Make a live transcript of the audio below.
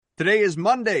Today is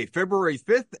Monday, February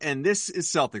 5th, and this is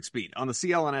Celtics Beat on the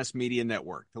CLNS Media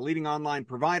Network, the leading online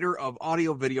provider of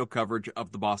audio-video coverage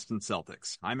of the Boston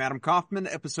Celtics. I'm Adam Kaufman.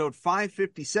 Episode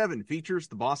 557 features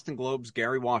the Boston Globe's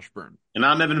Gary Washburn. And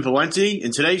I'm Evan Valenti,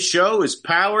 and today's show is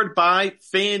powered by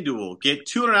FanDuel. Get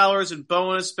 $200 in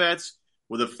bonus bets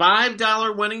with a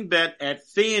 $5 winning bet at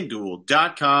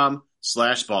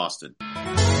FanDuel.com/Boston.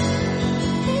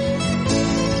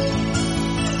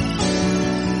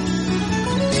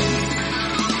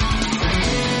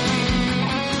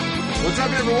 What's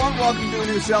up, everyone? Welcome to a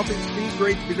new Celtics Beat.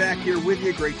 Great to be back here with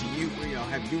you. Great to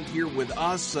have you here with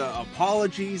us.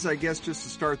 Apologies, I guess, just to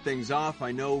start things off.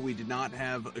 I know we did not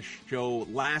have a show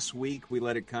last week. We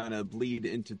let it kind of bleed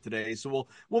into today, so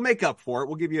we'll make up for it.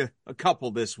 We'll give you a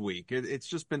couple this week. It's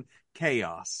just been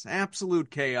chaos, absolute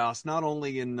chaos, not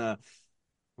only in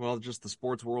just the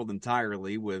sports world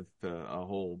entirely with a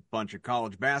whole bunch of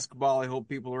college basketball. I hope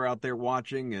people are out there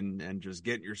watching and just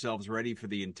getting yourselves ready for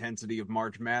the intensity of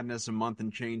March Madness a month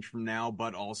and change from now,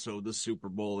 but also the Super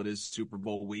Bowl. It is Super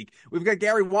Bowl week. We've got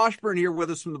Gary Washburn here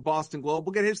with us from the Boston Globe.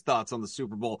 We'll get his thoughts on the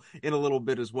Super Bowl in a little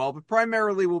bit as well, but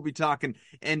primarily we'll be talking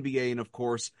NBA and, of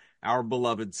course, our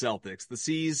beloved Celtics. The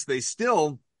C's, they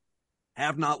still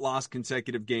have not lost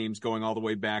consecutive games going all the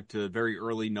way back to very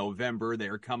early November. They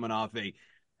are coming off a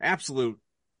absolute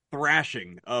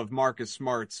thrashing of Marcus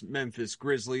Smart's Memphis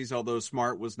Grizzlies, although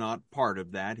Smart was not part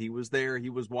of that. He was there,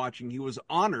 he was watching, he was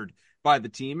honored by the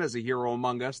team as a hero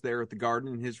among us there at the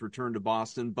Garden in his return to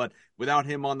Boston, but without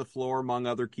him on the floor, among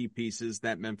other key pieces,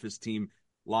 that Memphis team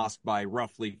lost by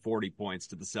roughly 40 points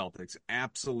to the Celtics.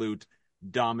 Absolute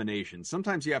domination.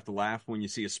 Sometimes you have to laugh when you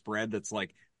see a spread that's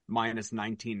like minus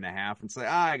 19.5 and say,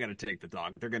 I got to take the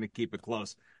dog. They're going to keep it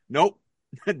close. Nope.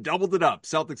 Doubled it up.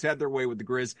 Celtics had their way with the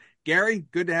Grizz. Gary,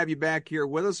 good to have you back here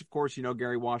with us. Of course, you know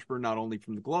Gary Washburn, not only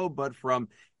from the Globe, but from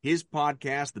his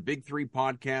podcast, the Big Three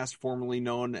podcast, formerly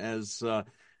known as the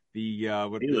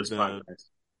A-List podcast.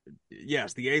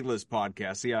 Yes, the A-List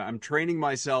podcast. Yeah, I'm training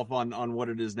myself on what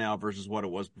it is now versus what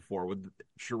it was before with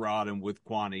Sherrod and with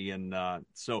Kwani. And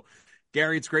so,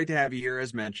 Gary, it's great to have you here,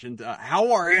 as mentioned.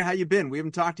 How are you? How you been? We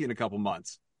haven't talked to you in a couple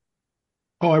months.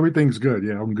 Oh, everything's good.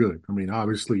 Yeah, I'm good. I mean,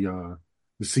 obviously,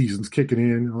 the season's kicking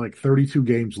in, like 32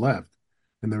 games left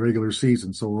in the regular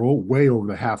season. So we're way over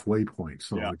the halfway point.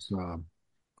 So It's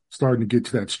starting to get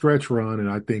to that stretch run. And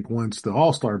I think once the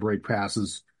All-Star break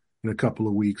passes in a couple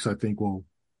of weeks, I think we'll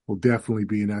definitely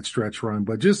be in that stretch run.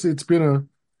 But it's been an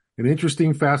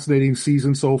interesting, fascinating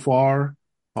season so far.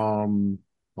 A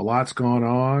lot's gone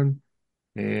on,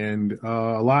 and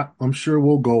a lot I'm sure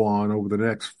will go on over the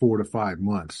next 4 to 5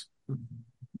 months.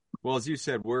 Well, as you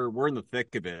said, we're in the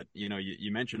thick of it. You know,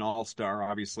 you mentioned All-Star,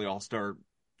 obviously All-Star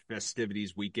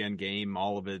festivities, weekend game,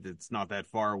 all of it. It's not that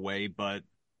far away, but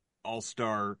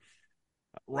All-Star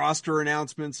roster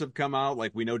announcements have come out.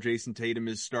 Like, we know Jason Tatum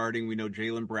is starting. We know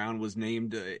Jaylen Brown was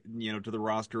named, to the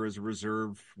roster as a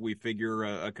reserve. We figure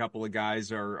a couple of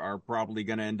guys are probably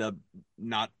going to end up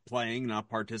not playing, not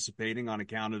participating on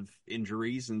account of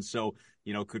injuries. And so,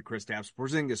 could Kristaps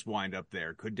Porzingis wind up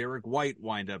there? Could Derek White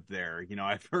wind up there?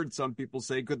 I've heard some people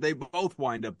say, could they both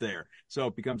wind up there? So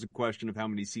it becomes a question of how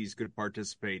many C's could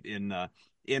participate in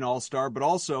All-Star, but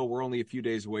also we're only a few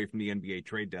days away from the NBA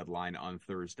trade deadline on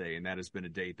Thursday, and that has been a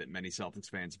date that many Celtics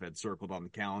fans have had circled on the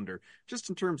calendar, just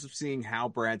in terms of seeing how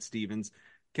Brad Stevens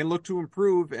can look to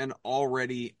improve an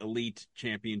already elite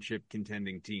championship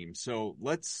contending team. So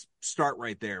let's start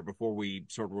right there before we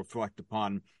sort of reflect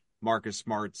upon Marcus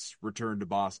Smart's return to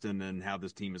Boston and how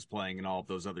this team is playing and all of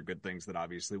those other good things that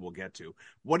obviously we'll get to.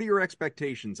 What are your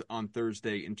expectations on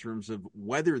Thursday in terms of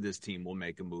whether this team will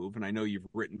make a move? And I know you've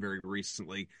written very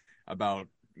recently about,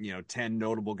 10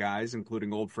 notable guys,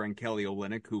 including old friend Kelly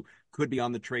Olynyk, who could be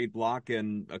on the trade block,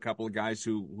 and a couple of guys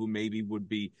who maybe would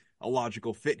be a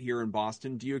logical fit here in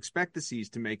Boston. Do you expect the C's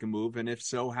to make a move? And if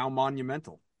so, how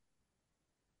monumental?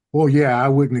 Well, yeah, I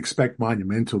wouldn't expect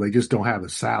monumental. They just don't have a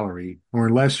salary, or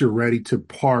unless you're ready to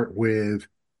part with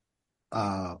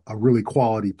a really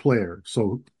quality player.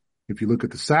 So if you look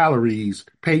at the salaries,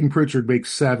 Peyton Pritchard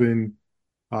makes $7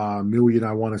 million,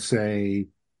 I want to say.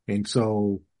 And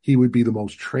so he would be the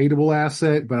most tradable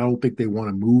asset, but I don't think they want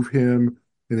to move him.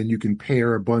 And then you can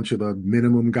pair a bunch of the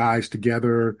minimum guys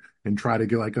together and try to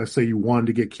get, like I say, you wanted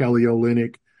to get Kelly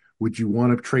Olynyk. Would you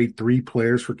want to trade 3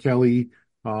 players for Kelly?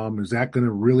 Is that going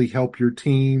to really help your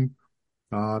team,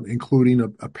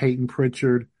 including a Peyton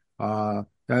Pritchard?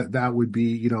 That would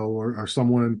be, or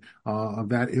someone of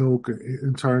that ilk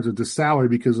in terms of the salary,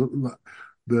 because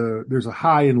there's a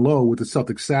high and low with the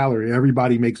Celtics salary.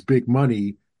 Everybody makes big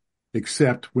money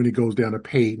except when it goes down to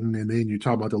Peyton, and then you're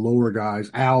talking about the lower guys.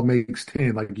 Al makes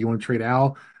 10. Like, you want to trade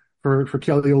Al for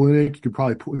Kelly Olynyk. You could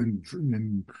probably put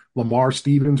in Lamar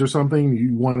Stevens or something.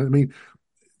 You want to, I mean,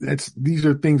 these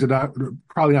are things that are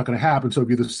probably not going to happen. So if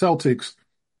you're the Celtics,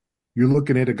 you're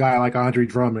looking at a guy like Andre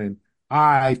Drummond.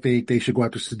 I think they should go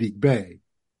after Sadiq Bey.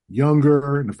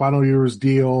 Younger in the final year of his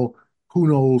deal. Who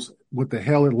knows what the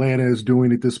hell Atlanta is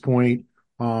doing at this point?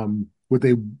 Would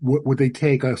they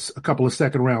take a couple of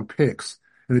second round picks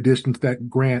in addition to that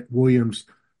Grant Williams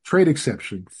trade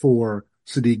exception for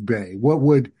Sadiq Bey? What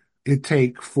would it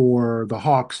take for the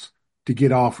Hawks to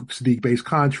get off Sadiq Bey's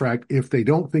contract if they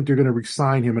don't think they're going to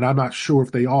re-sign him? And I'm not sure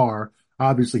if they are.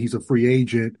 Obviously, he's a free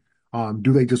agent.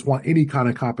 Do they just want any kind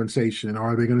of compensation?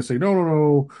 Or are they going to say,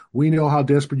 no, we know how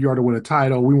desperate you are to win a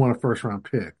title. We want a first round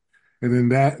pick.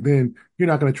 And then you're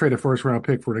not going to trade a first round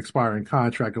pick for an expiring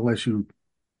contract unless you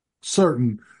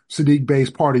certain Sadiq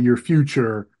Bey's part of your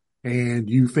future and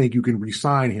you think you can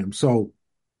re-sign him. So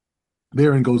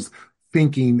therein goes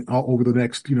thinking over the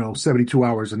next, 72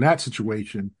 hours in that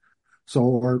situation. So,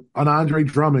 or an Andre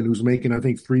Drummond who's making, I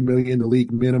think, $3 million, the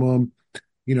league minimum,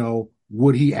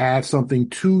 would he add something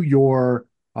to your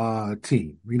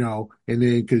team, and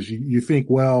then because you think,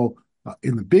 well,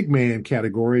 in the big man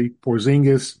category,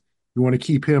 Porzingis, you want to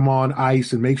keep him on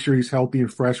ice and make sure he's healthy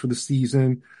and fresh for the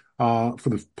season, for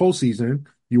the postseason.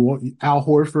 You want Al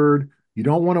Horford. You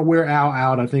don't want to wear Al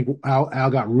out. I think Al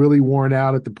got really worn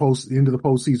out at the end of the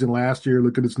postseason last year.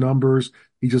 Look at his numbers.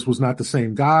 He just was not the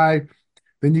same guy.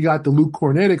 Then you got the Luke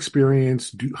Cornett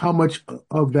experience. How much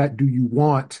of that do you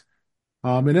want?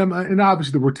 And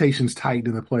obviously the rotation's tight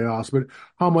in the playoffs, but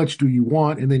how much do you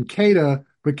want? And then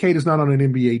Kata's not on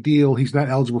an NBA deal. He's not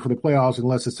eligible for the playoffs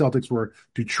unless the Celtics were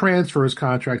to transfer his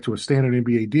contract to a standard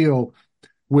NBA deal,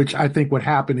 which I think would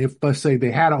happen if, let's say, they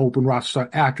had an open roster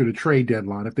after the trade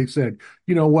deadline. If they said,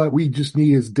 you know what, we just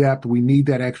need his depth. We need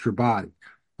that extra body.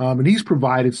 And he's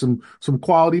provided some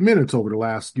quality minutes over the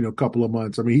last, couple of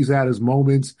months. I mean, he's had his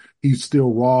moments. He's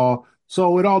still raw.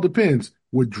 So it all depends.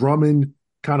 Would Drummond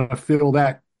kind of fill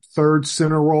that third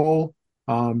center role?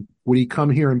 Would he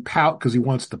come here and pout because he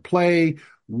wants to play?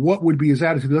 What would be his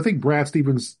attitude? I think Brad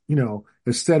Stevens,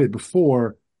 has said it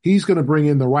before. He's going to bring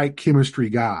in the right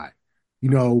chemistry guy.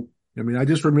 I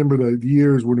just remember the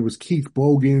years when it was Keith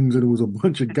Bogans and it was a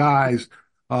bunch of guys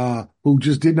who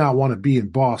just did not want to be in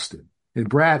Boston. And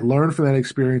Brad learned from that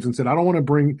experience and said, I don't want to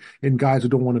bring in guys who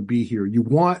don't want to be here. You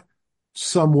want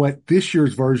somewhat this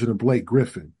year's version of Blake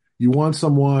Griffin. You want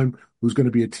someone who's going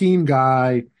to be a team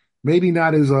guy, maybe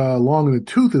not as long in the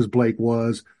tooth as Blake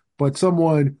was, but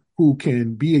someone who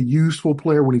can be a useful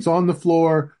player when he's on the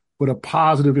floor, but a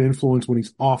positive influence when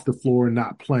he's off the floor and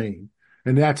not playing.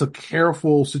 And that's a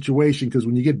careful situation because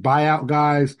when you get buyout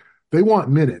guys, they want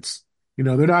minutes.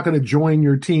 They're not going to join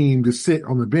your team to sit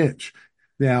on the bench.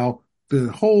 Now, the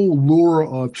whole lure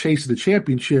of chasing the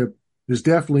championship is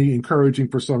definitely encouraging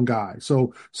for some guys.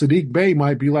 So Sadiq Bey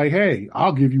might be like, hey,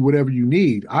 I'll give you whatever you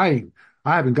need. I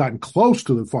haven't gotten close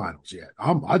to the finals yet.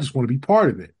 I just want to be part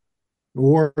of it.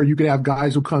 Or you could have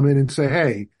guys who come in and say,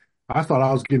 hey, I thought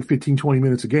I was getting 15, 20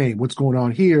 minutes a game. What's going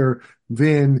on here?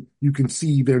 Then you can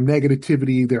see their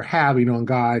negativity they're having on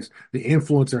guys, the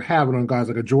influence they're having on guys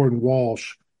like a Jordan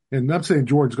Walsh. And I'm saying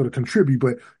Jordan's going to contribute,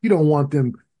 but you don't want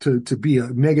them to be a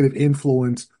negative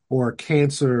influence or a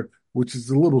cancer, which is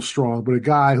a little strong, but a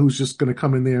guy who's just going to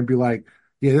come in there and be like,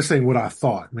 yeah, this ain't what I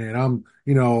thought, man.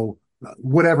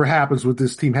 Whatever happens with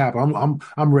this team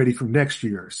I'm ready for next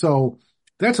year. So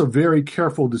that's a very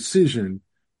careful decision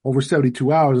over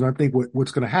 72 hours. And I think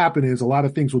what's going to happen is a lot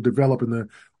of things will develop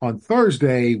on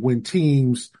Thursday when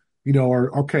teams,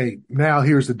 are okay. Now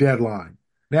here's the deadline.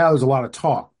 Now there's a lot of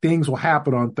talk. Things will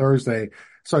happen on Thursday.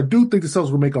 So I do think the Celtics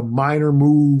will make a minor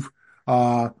move,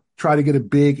 try to get a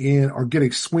big in or get a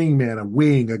swing man, a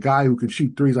wing, a guy who can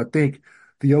shoot threes. I think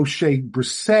the O'Shea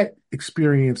Brissett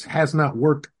experience has not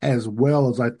worked as well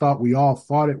as I thought we all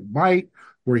thought it might,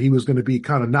 where he was going to be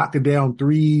kind of knocking down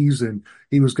threes and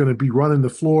he was going to be running the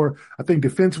floor. I think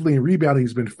defensively and rebounding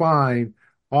he's been fine.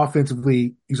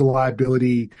 Offensively, he's a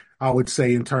liability, I would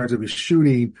say, in terms of his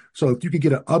shooting. So if you could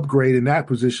get an upgrade in that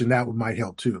position, that might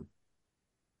help too.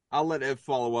 I'll let Ev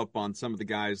follow up on some of the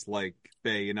guys like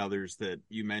Bey and others that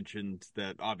you mentioned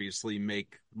that obviously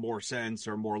make more sense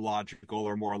or more logical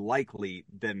or more likely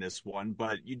than this one.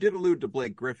 But you did allude to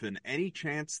Blake Griffin. Any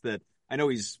chance that, I know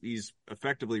he's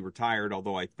effectively retired,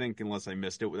 although I think, unless I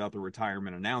missed it, without the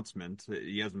retirement announcement,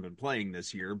 he hasn't been playing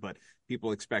this year, but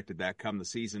people expected that come the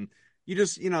season. You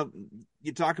just,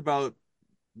 you talk about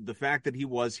the fact that he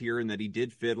was here and that he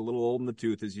did fit a little old in the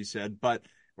tooth, as you said, but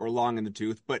or long in the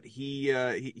tooth, but he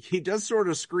does sort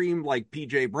of scream like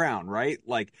PJ Brown, right?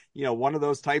 Like, one of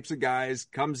those types of guys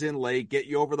comes in late, get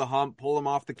you over the hump, pull him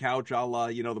off the couch, a la,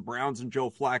 the Browns and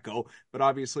Joe Flacco. But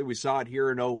obviously we saw it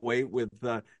here in '08 with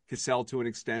Cassell to an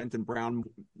extent, and Brown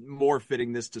more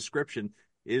fitting this description.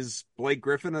 Is Blake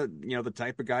Griffin the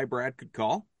type of guy Brad could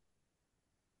call?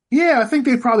 Yeah, I think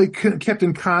they probably kept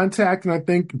in contact, and I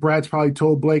think Brad's probably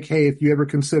told Blake, "Hey, if you ever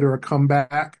consider a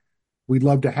comeback, we'd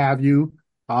love to have you."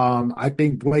 I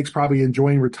think Blake's probably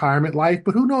enjoying retirement life,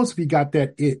 but who knows if he got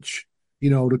that itch,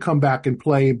 to come back and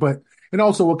play. And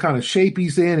also what kind of shape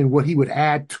he's in and what he would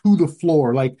add to the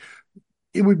floor. Like,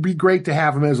 it would be great to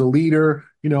have him as a leader,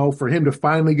 for him to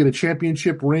finally get a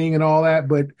championship ring and all that.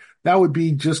 But that would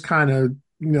be just kind of,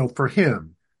 for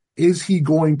him. Is he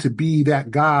going to be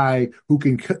that guy who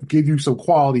can give you some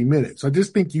quality minutes? I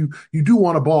just think you do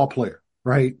want a ball player,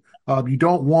 right? You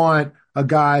don't want a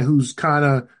guy who's kind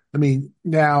of,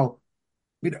 now,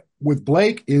 with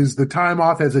Blake, is the time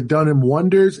off, has it done him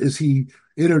wonders? Is he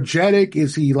energetic?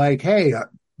 Is he like, hey,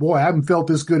 boy, I haven't felt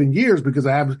this good in years because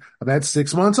I've had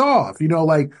 6 months off,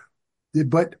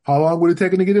 but how long would it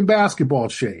take him to get in basketball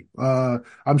shape?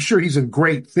 I'm sure he's in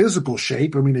great physical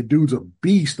shape. The dude's a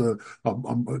beast, a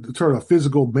sort of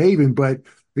physical maven, but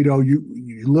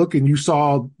you look and you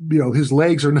saw, his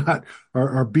legs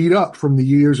are beat up from the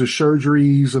years of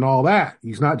surgeries and all that.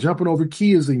 He's not jumping over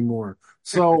keys anymore.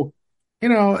 So,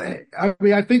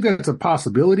 I think that's a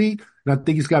possibility. And I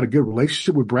think he's got a good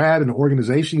relationship with Brad and the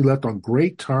organization. He left on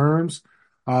great terms.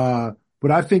 But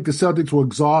I think the Celtics will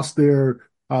exhaust their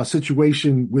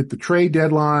situation with the trade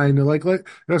deadline. Like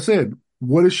I said,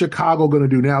 what is Chicago going to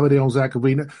do now that they own Zach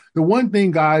LaVine? The one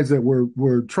thing, guys, that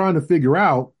we're trying to figure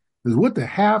out is what the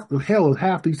hell is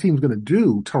half these teams going to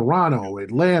do? Toronto,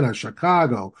 Atlanta,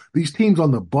 Chicago, these teams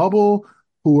on the bubble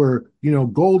who are,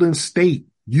 Golden State,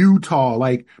 Utah,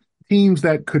 like teams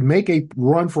that could make a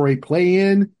run for a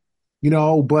play-in,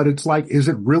 but it's like, is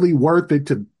it really worth it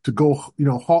to go,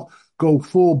 go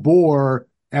full bore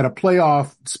at a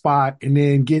playoff spot and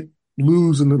then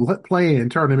lose in the play-in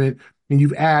tournament, and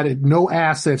you've added no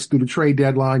assets through the trade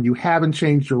deadline. You haven't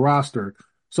changed your roster.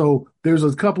 So there's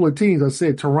a couple of teams. I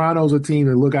said Toronto's a team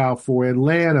to look out for.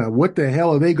 Atlanta, what the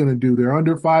hell are they going to do? They're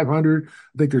under 500. I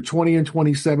think they're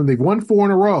 20-27. They've won 4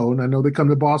 in a row, and I know they come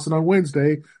to Boston on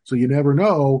Wednesday, so you never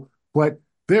know. But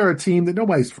they're a team that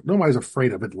nobody's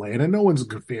afraid of Atlanta. No one's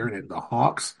fearing it. The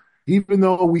Hawks. Even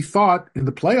though we thought in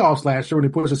the playoffs last year when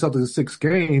they pushed us up to 6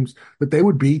 games that they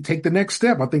would take the next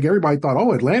step. I think everybody thought,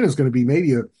 Atlanta's going to be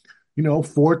maybe a,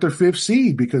 4th or 5th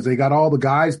seed because they got all the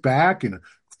guys back and a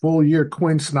full year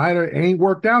Quinn Snyder. It ain't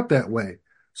worked out that way.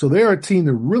 So they're a team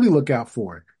to really look out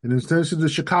for. And in terms of the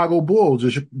Chicago Bulls,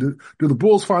 do the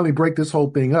Bulls finally break this whole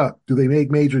thing up? Do they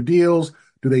make major deals?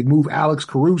 Do they move Alex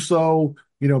Caruso?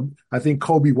 I think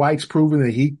Kobe White's proven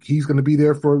that he's going to be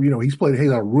there for, he's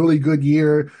a really good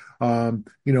year.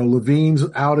 Levine's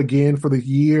out again for the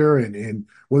year, and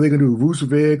what are they going to do with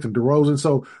Vucevic and DeRozan?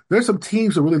 So there's some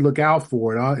teams to really look out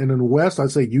for. And in the West,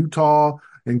 I'd say Utah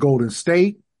and Golden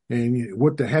State. And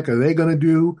what the heck are they going to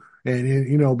do?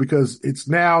 And, because it's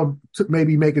now to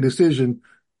maybe make a decision.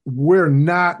 We're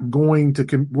not going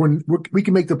to, we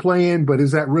can make the play-in, but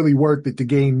is that really worth it to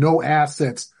gain no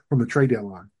assets from the trade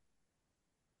deadline?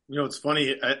 It's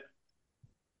funny.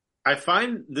 I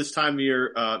find this time of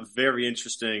year very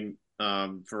interesting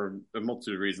for a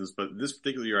multitude of reasons, but this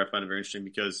particular year I find it very interesting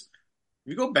because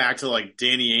if you go back to like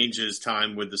Danny Ainge's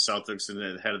time with the Celtics and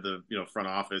the head of the front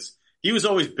office, he was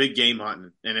always big game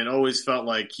hunting, and it always felt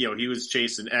like he was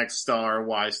chasing X star,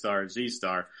 Y star, Z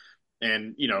star,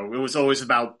 and it was always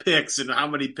about picks and how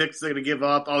many picks they're going to give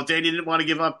up. Oh, Danny didn't want to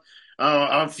give up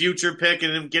a future pick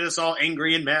and get us all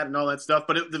angry and mad and all that stuff,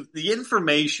 but the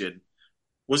information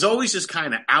was always just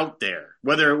kind of out there,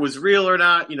 whether it was real or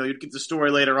not. You'd get the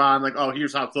story later on, like, oh,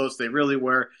 here's how close they really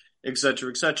were, et cetera,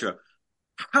 et cetera.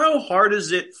 How hard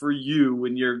is it for you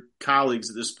and your colleagues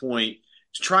at this point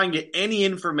to try and get any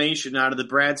information out of the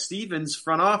Brad Stevens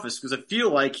front office? Because I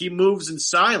feel like he moves in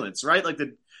silence, right? Like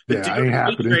the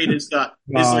trade is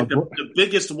like the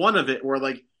biggest one of it, where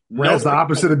like Brad's the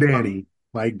opposite of Danny.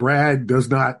 Like Brad does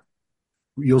not.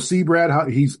 You'll see Brad how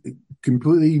he's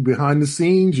completely behind the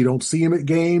scenes. You don't see him at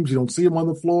games. You don't see him on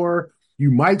the floor.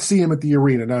 You might see him at the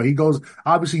arena. Now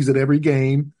obviously he's at every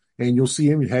game, and you'll see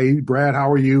him. Hey, Brad, how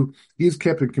are you? He's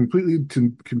kept it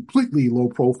completely low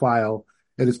profile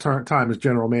at his time as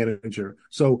general manager.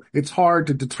 So it's hard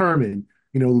to determine.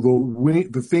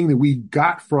 The thing that we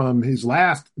got from his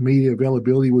last media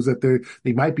availability was that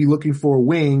they might be looking for a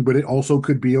wing, but it also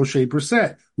could be O'Shea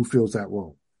Brissett who fills that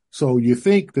role. So you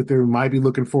think that they might be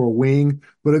looking for a wing,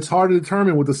 but it's hard to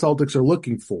determine what the Celtics are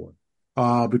looking for.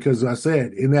 Because as I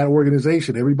said, in that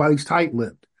organization, everybody's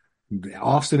tight-lipped.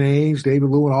 Austin Ames, David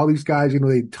Lewin, all these guys,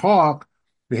 they talk,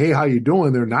 hey, how you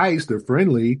doing? They're nice, they're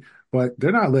friendly, but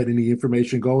they're not letting any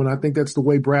information go. And I think that's the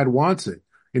way Brad wants it.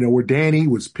 Where Danny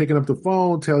was picking up the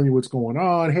phone, telling you what's going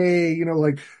on. Hey,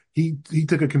 like he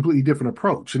took a completely different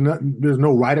approach. And there's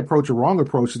no right approach or wrong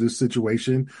approach to this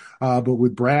situation. But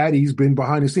with Brad, he's been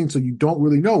behind the scenes, so you don't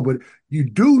really know. But you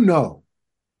do know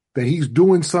that he's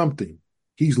doing something.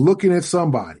 He's looking at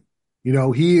somebody.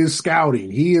 He is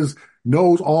scouting.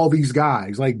 Knows all these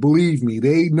guys. Like, believe me,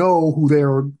 they know who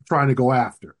they're trying to go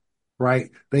after, right?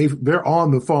 They're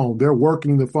on the phone. They're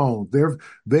working the phone.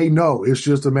 They know. It's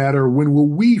just a matter of when will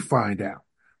we find out?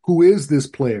 Who is this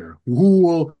player?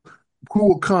 Who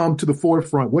will come to the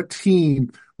forefront? What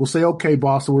team will say, okay,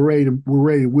 Boston, we're ready to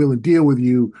wheel and deal with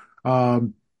you?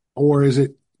 Or is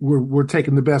it we're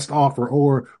taking the best offer,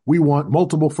 or we want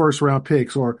multiple first round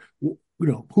picks, or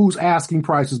whose asking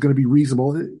price is going to be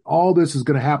reasonable. All this is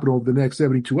going to happen over the next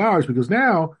 72 hours because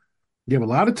now you have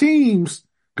a lot of teams,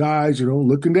 guys,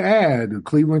 looking to add the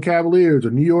Cleveland Cavaliers,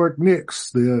 the New York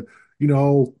Knicks, the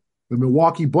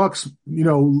Milwaukee Bucks,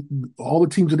 all the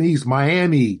teams in the East,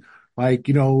 Miami,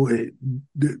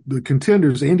 the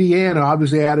contenders, Indiana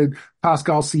obviously added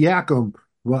Pascal Siakam.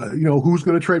 Who's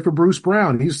going to trade for Bruce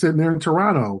Brown? He's sitting there in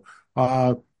Toronto.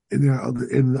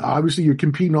 And obviously you're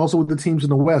competing also with the teams in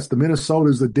the West, the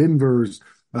Minnesotas, the Denvers,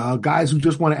 guys who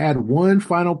just want to add one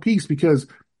final piece because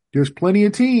there's plenty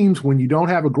of teams when you don't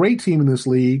have a great team in this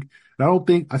league.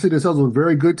 And I see this as a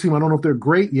very good team. I don't know if they're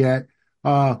great yet,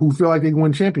 who feel like they can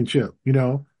win championship.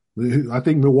 I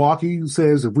think Milwaukee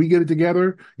says if we get it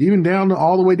together, even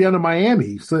all the way down to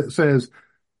Miami says,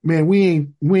 man, we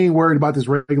ain't worried about this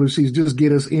regular season. Just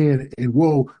get us in and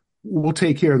we'll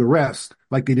take care of the rest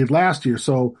like they did last year.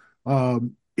 So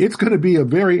it's going to be a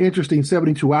very interesting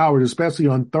 72 hours, especially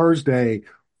on Thursday.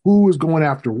 Who is going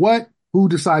after what? Who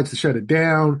decides to shut it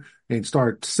down and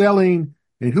start selling?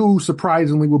 And who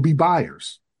surprisingly will be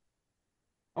buyers?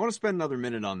 I want to spend another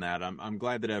minute on that. I'm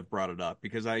glad that Ev brought it up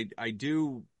because I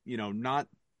do, not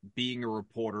being a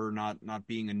reporter, not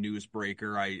being a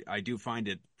newsbreaker, I do find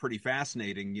it pretty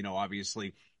fascinating,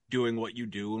 obviously doing what you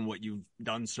do and what you've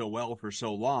done so well for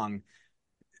so long.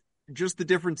 Just the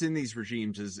difference in these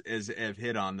regimes is Ev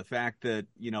hit on the fact that,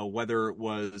 whether it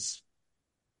was,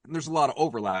 there's a lot of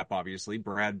overlap, obviously,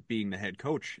 Brad being the head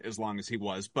coach as long as he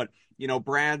was, but,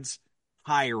 Brad's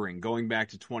hiring going back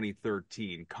to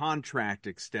 2013, contract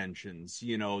extensions,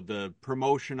 the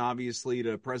promotion, obviously,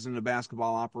 to president of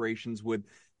basketball operations with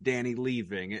Danny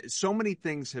leaving. So many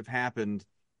things have happened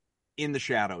in the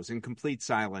shadows, in complete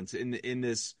silence, in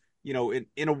this,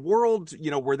 in a world,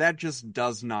 where that just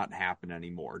does not happen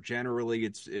anymore. Generally,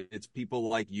 it's people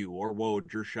like you or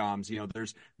Woj or Shams.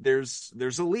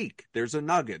 There's a leak, there's a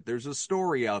nugget, there's a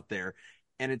story out there,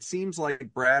 and it seems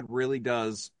like Brad really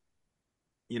does.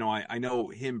 I know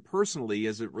him personally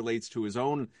as it relates to his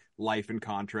own life and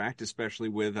contract, especially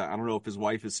with I don't know if his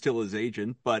wife is still his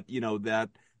agent, but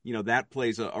that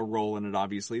plays a role in it.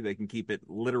 Obviously, they can keep it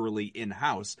literally in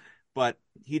house. But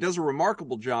he does a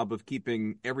remarkable job of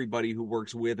keeping everybody who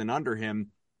works with and under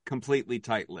him completely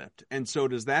tight-lipped. And so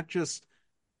does that just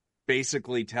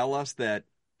basically tell us that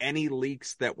any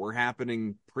leaks that were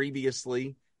happening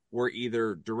previously were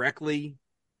either directly,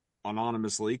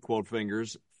 anonymously, quote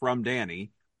fingers, from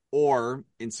Danny, or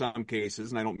in some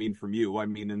cases, and I don't mean from you, I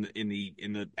mean in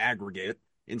the aggregate,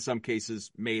 in some cases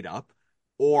made up,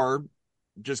 or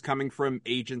just coming from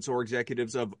agents or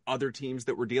executives of other teams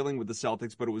that were dealing with the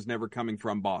Celtics, but it was never coming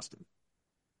from Boston?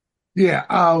 Yeah,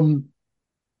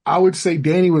 I would say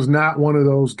Danny was not one of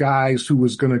those guys who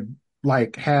was going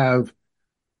to have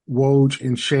Woj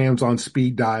and Shams on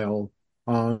speed dial.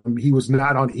 He was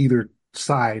not on either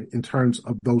side in terms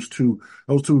of those two.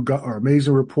 Those two are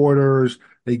amazing reporters.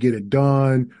 They get it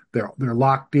done. They're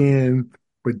locked in.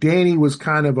 But Danny was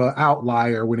kind of an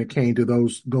outlier when it came to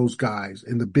those guys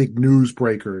and the big news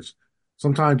breakers.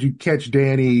 Sometimes you catch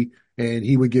Danny and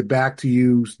he would get back to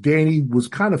you. Danny was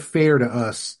kind of fair to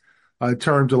us in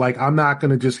terms of I'm not going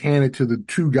to just hand it to the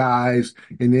two guys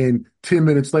and then 10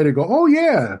 minutes later go, oh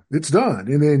yeah, it's done.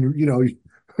 And then,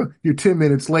 you're 10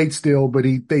 minutes late still, but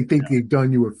they think they've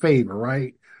done you a favor,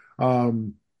 right?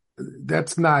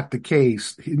 That's not the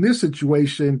case. In this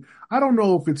situation, I don't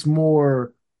know if it's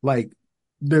more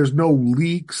there's no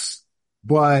leaks,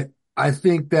 but I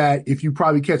think that if you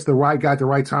probably catch the right guy at the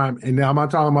right time, and now I'm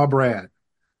not talking about Brad,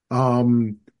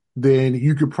 then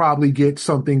you could probably get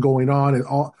something going on. And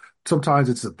sometimes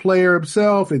it's the player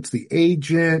himself, it's the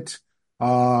agent,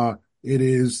 It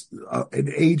is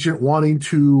an agent wanting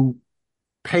to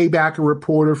pay back a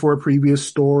reporter for a previous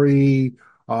story,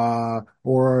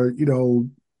 or you'll.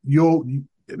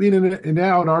 I mean, and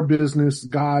now in our business,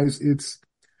 guys, it's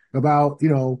about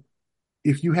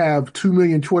if you have 2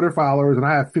 million Twitter followers and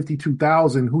I have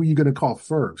 52,000, who are you going to call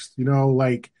first?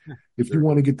 Like if you Sure.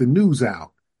 want to get the news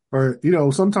out, or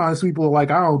sometimes people are like,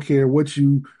 I don't care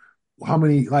how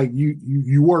many, like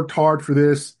you worked hard for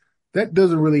this. That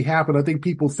doesn't really happen. I think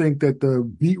people think that the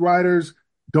beat writers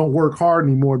don't work hard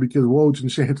anymore because Woj and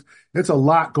Shams, it's a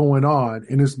lot going on.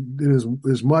 And as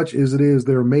much as it is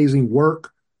their amazing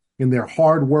work and their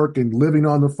hard work and living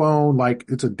on the phone, like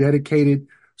it's a dedicated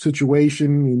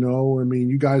situation. I mean,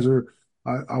 you guys are,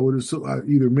 I would assume,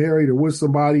 either married or with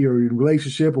somebody or in a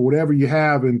relationship or whatever you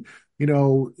have. And,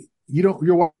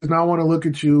 your wife does not want to look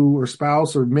at you, or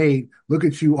spouse or mate, look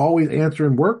at you always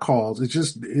answering work calls.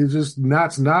 It's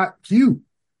not cute,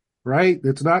 right?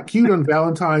 It's not cute on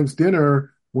Valentine's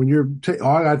dinner when I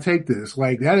got to take this.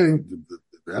 Like that ain't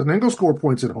going to score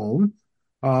points at home.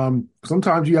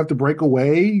 Sometimes you have to break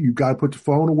away. You got to put the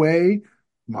phone away.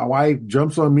 My wife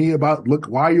jumps on me about, look,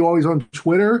 why are you always on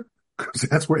Twitter? Because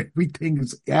that's where everything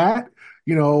is at.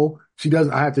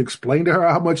 I have to explain to her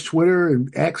how much Twitter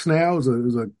and X now is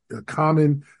a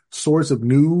common source of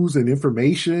news and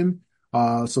information.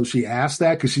 So she asked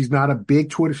that because she's not a big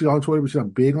Twitter. She's on Twitter, but she's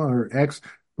not big on her X.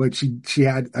 But she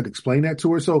had I'd explain that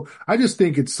to her. So I just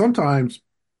think it's sometimes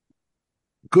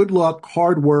good luck,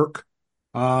 hard work,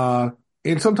 and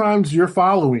sometimes you're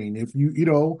following. If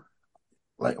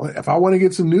like if I want to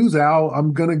get some news out,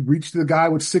 I'm going to reach to the guy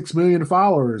with 6 million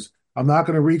followers. I'm not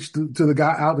going to reach to the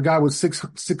guy with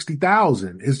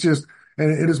 60,000. It's just,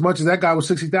 and as much as that guy with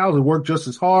 60,000 worked just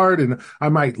as hard, and I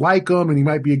might like him and he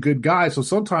might be a good guy. So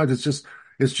sometimes it's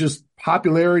just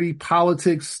popularity,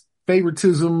 politics,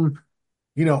 favoritism,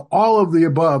 all of the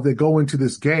above that go into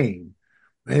this game.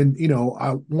 And,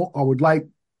 I would like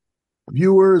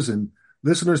viewers and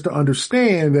listeners to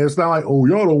understand that it's not like, oh,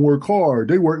 y'all don't work hard.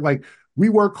 They work like we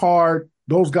work hard.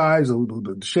 Those guys,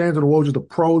 the Shans and the Wojs, the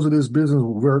pros of this business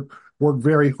will work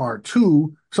very hard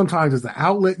too. Sometimes it's the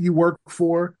outlet you work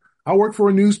for. I work for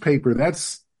a newspaper.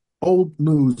 That's old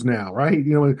news now, right?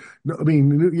 I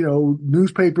mean,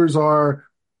 newspapers are,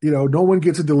 no one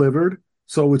gets it delivered.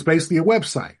 So it's basically a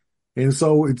website. And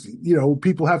so it's,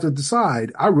 people have to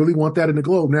decide, I really want that in the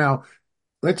Globe. Now,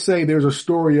 let's say there's a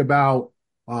story about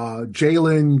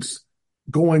Jalen's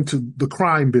going to the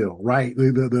crime bill, right?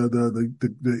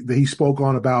 He spoke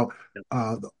on about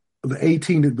the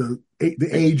 18 the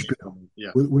age bill, Yeah.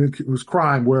 when it was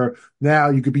crime, where now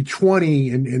you could be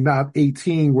 20 and not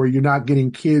 18, where you're not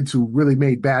getting kids who really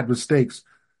made bad mistakes.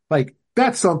 Like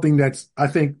that's something that's, I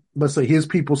think, let's say his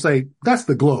people say that's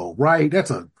the Globe, right? That's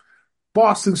a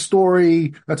Boston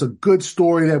story. That's a good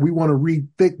story that we want to read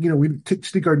thick, we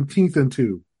stick our teeth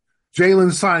into.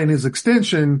 Jalen signing his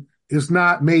extension is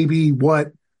not maybe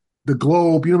what the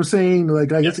Globe, you know what I'm saying? Like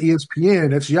that's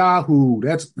ESPN, that's Yahoo,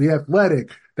 that's The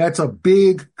Athletic, that's a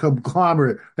big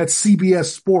conglomerate, that's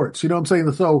CBS Sports, you know what I'm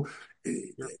saying? So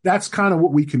that's kind of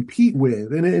what we compete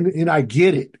with. And I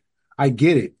get it. I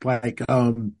get it. Like,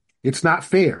 it's not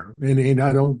fair. And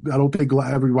I don't think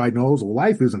everybody knows, well,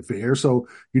 life isn't fair. So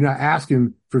you're not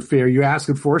asking for fair. You're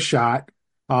asking for a shot.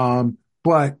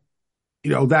 But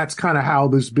that's kind of how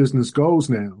this business goes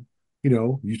now.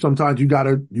 Sometimes you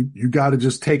gotta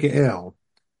just take an L.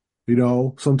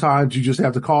 Sometimes you just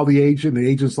have to call the agent. The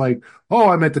agent's like, oh,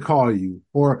 I meant to call you.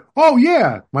 Or, oh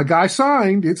yeah, my guy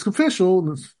signed. It's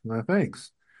official.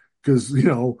 Thanks. Cause,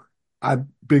 I've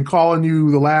been calling you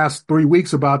the last 3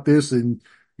 weeks about this, and,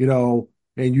 and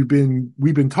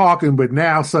we've been talking, but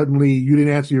now suddenly you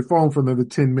didn't answer your phone for another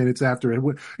 10 minutes after it.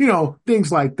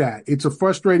 Things like that. It's a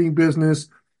frustrating business.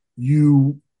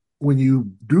 When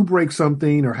you do break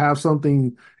something or have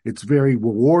something, it's very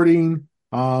rewarding.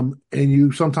 And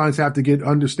you sometimes have to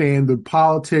understand the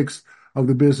politics of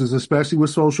the business, especially with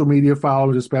social media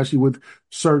followers, especially with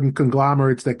certain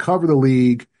conglomerates that cover the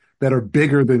league that are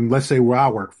bigger than, let's say, where I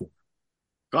work for.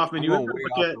 Kaufman, you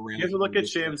ever look at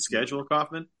Shams' schedule,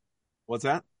 Kaufman? What's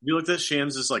that? You looked at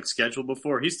Shams' schedule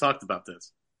before? He's talked about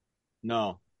this.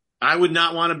 No. I would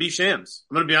not want to be Shams.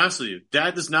 I'm going to be honest with you.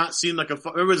 That does not seem like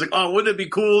everybody's like, oh, wouldn't it be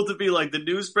cool to be like the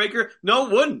newsbreaker? No,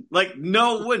 it wouldn't.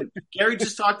 No, it wouldn't. Gary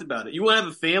just talked about it. You want to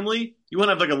have a family? You want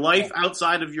to have like a life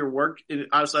outside of your work,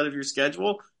 outside of your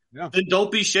schedule? Yeah. Then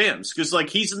don't be Shams. Cause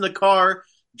he's in the car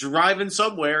driving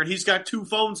somewhere and he's got 2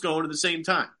 phones going at the same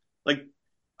time.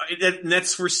 And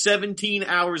that's for 17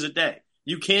 hours a day.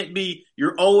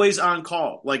 You're always on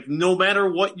call. No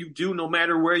matter what you do, no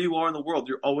matter where you are in the world,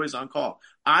 you're always on call.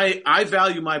 I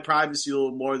value my privacy a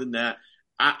little more than that.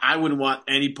 I wouldn't want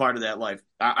any part of that life.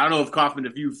 I don't know if Kaufman,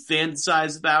 if you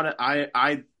fantasized about it,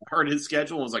 I heard his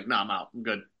schedule and was like, nah, I'm out. I'm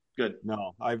good. Good.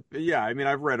 No, I've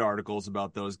read articles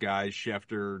about those guys,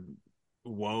 Schefter,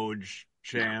 Woj,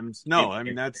 Shams. No, I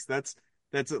mean that's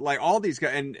like all these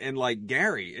guys, and like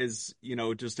Gary is,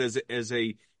 just as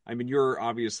a, I mean, you're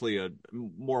obviously a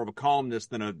more of a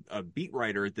columnist than a beat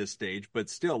writer at this stage, but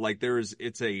still, like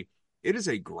it is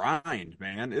a grind,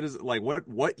 man. It is like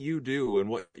what you do and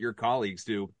what your colleagues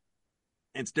do.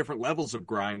 It's different levels of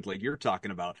grind, like you're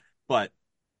talking about, but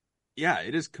yeah,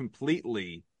 it is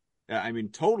completely, I mean,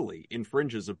 totally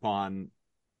infringes upon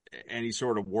any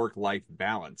sort of work-life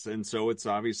balance. And so it's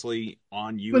obviously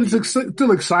on you. But it's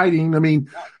still exciting. I mean,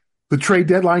 the trade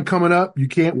deadline coming up, you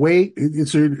can't wait.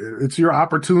 It's your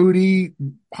opportunity,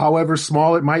 however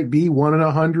small it might be, 1 in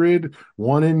 100,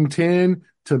 1 in 10,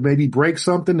 to maybe break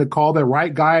something, to call the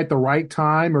right guy at the right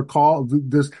time, or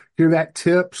hear that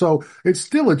tip. So it's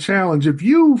still a challenge. I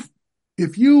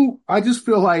just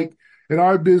feel like in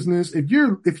our business, if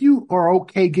you are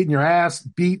okay getting your ass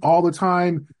beat all the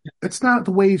time, it's not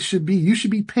the way it should be. You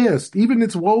should be pissed. Even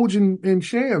it's Woj and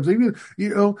Shams. Even,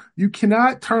 you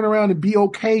cannot turn around and be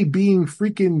okay being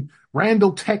freaking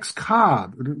Randall Tex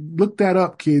Cobb. Look that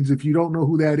up, kids, if you don't know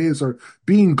who that is, or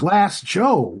being Glass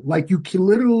Joe. Like, you can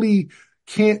literally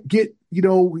can't get,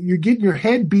 you're getting your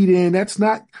head beat in. That's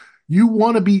not, you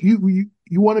want to be, you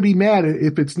want to be mad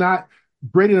if it's not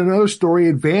bringing another story,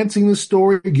 advancing the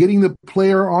story, getting the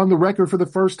player on the record for the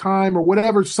first time, or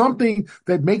whatever, something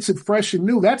that makes it fresh and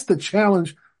new. That's the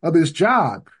challenge of this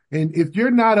job. And if you're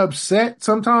not upset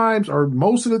sometimes, or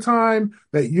most of the time,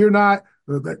 that you're not,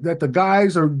 that the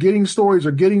guys are getting stories,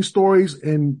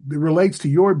 and it relates to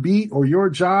your beat or your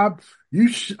job,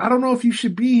 I don't know if you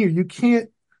should be here. You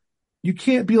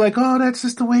can't be like, oh, that's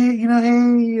just the way,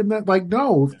 hey, and that, like,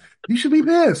 no, you should be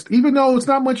pissed, even though it's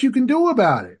not much you can do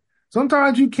about it.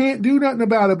 Sometimes you can't do nothing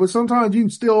about it, but sometimes you're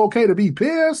still okay to be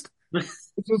pissed.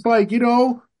 It's just like,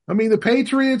 I mean, the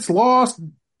Patriots lost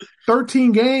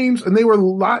 13 games, and they were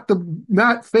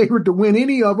not favored to win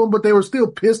any of them, but they were still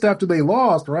pissed after they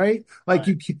lost, right? Like,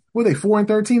 right. Were they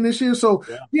 4-13 this year? So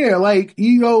yeah, like,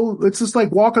 it's just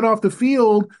like walking off the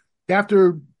field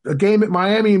after a game at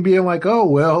Miami and being like, oh,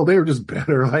 well, they were just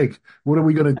better. Like, what are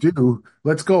we going to do?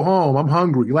 Let's go home. I'm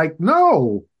hungry. Like,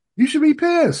 no, you should be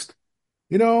pissed,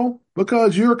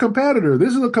 because you're a competitor.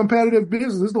 This is a competitive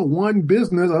business. This is the one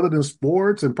business other than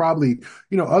sports and probably,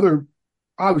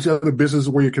 obviously other businesses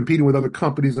where you're competing with other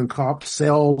companies and comp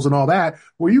sales and all that,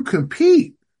 where you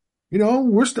compete.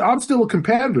 I'm still a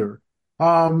competitor.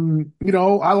 I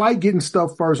like getting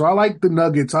stuff first. I like the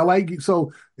nuggets.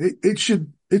 So it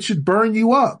should burn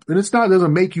you up. And it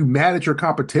doesn't make you mad at your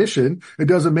competition. It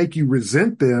doesn't make you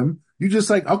resent them. You just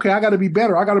like, okay, I got to be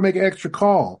better. I got to make an extra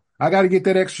call. I got to get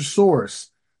that extra source.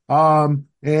 Or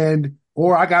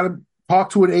I got to talk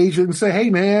to an agent and say,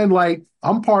 hey man, like,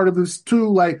 I'm part of this too.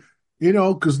 Like,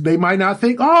 cause they might not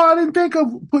think, oh, I didn't think of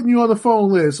putting you on the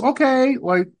phone list. Okay.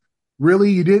 Like,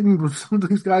 really? You didn't? Some of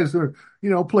these guys are,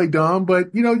 play dumb,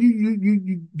 but you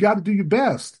got to do your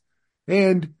best.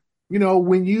 And,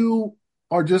 when you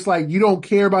are just like, you don't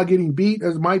care about getting beat,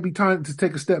 it might be time to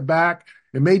take a step back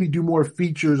and maybe do more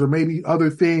features or maybe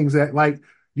other things that, like,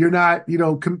 you're not,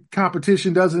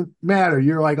 competition doesn't matter.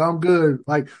 You're like, I'm good.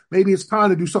 Like, maybe it's time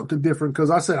to do something different. Cause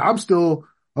I said, I'm still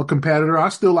a competitor. I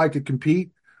still like to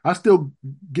compete. I still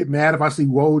get mad if I see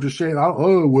Woj or Shane.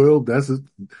 Oh, well, that's it.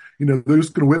 They're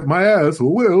just going to whip my ass. Oh,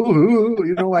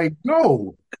 well, like,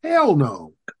 no, hell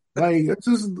no. Like, it's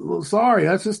just, sorry.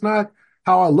 That's just not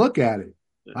how I look at it.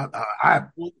 I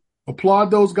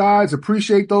applaud those guys,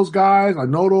 appreciate those guys. I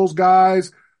know those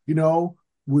guys,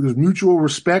 there's mutual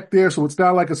respect there. So it's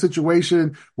not like a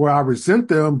situation where I resent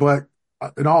them, but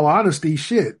in all honesty,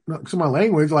 shit, to my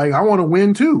language, like, I want to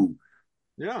win too.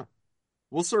 Yeah.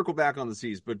 We'll circle back on the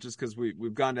C's, but just because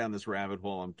we've gone down this rabbit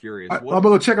hole, I'm curious. I'm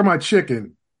going to check on my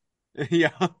chicken.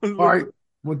 Yeah. All right.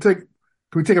 Can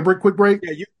we take a quick break?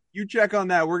 Yeah, you check on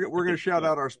that. We're going to shout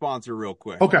out our sponsor real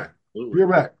quick. Okay. Be right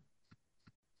back.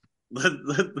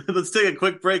 Let's take a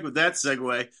quick break with that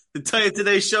segue to tell you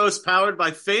today's show is powered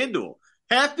by FanDuel.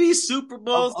 Happy Super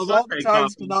Bowl of all the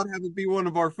times to not have it be one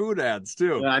of our food ads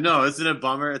too. Yeah, I know. Isn't it a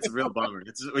bummer? It's a real bummer.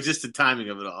 It's just the timing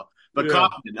of it all. But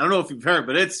Kaufman, I don't know if you've heard,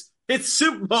 but it's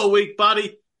Super Bowl week,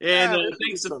 buddy. And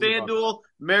thanks to FanDuel,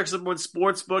 America's #1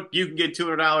 sportsbook, you can get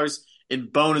 $200 in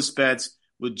bonus bets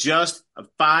with just a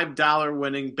 $5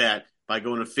 winning bet by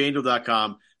going to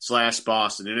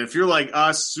FanDuel.com/Boston. And if you're like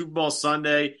us, Super Bowl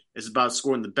Sunday is about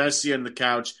scoring the best seat on the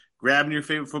couch, grabbing your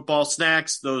favorite football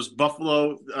snacks, those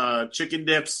buffalo chicken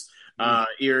dips,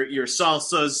 your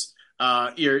salsas,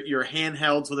 your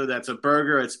handhelds, whether that's a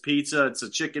burger, it's pizza, it's a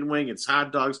chicken wing, it's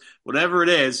hot dogs, whatever it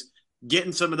is,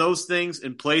 getting some of those things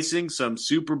and placing some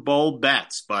Super Bowl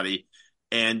bets, buddy.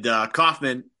 And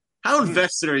Kaufman, how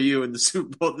invested are you in the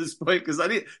Super Bowl at this point? Because I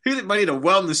might need a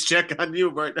wellness check on you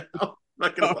right now. I'm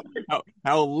not gonna lie.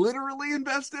 How literally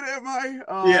invested am I?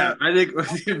 Yeah, I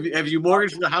think. Have you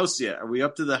mortgaged the house yet? Are we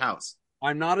up to the house?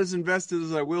 I'm not as invested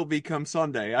as I will be come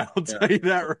Sunday. I'll tell you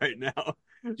that right now.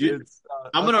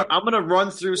 I'm gonna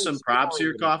run through some props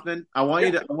here, Kaufman. I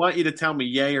want you to tell me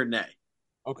yay or nay.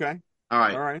 Okay. All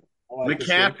right. All right. Like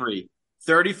McCaffrey,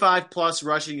 35 plus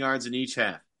rushing yards in each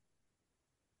half.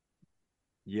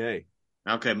 Yay.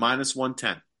 Okay, minus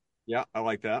 110. Yeah, I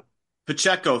like that.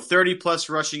 Pacheco, 30 plus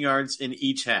rushing yards in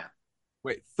each half.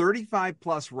 Wait, 35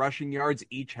 plus rushing yards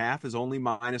each half is only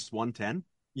minus 110?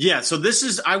 Yeah, so this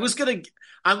is, I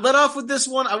let off with this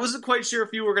one. I wasn't quite sure if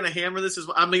you were going to hammer this as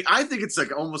well. I mean, I think it's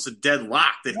like almost a dead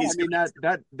lock that he's. I mean,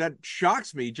 that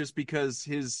shocks me just because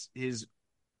his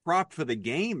prop for the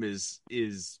game is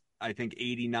I think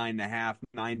 89 and a half,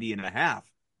 90 and a half.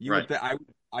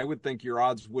 I would think your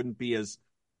odds wouldn't be as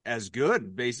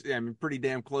good. Basically, I mean, pretty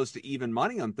damn close to even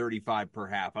money on 35 per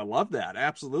half. I love that.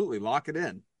 Absolutely. Lock it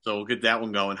in. So we'll get that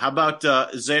one going. How about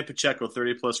Isaiah Pacheco,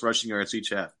 30 plus rushing yards each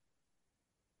half?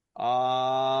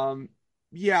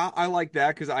 Yeah, I like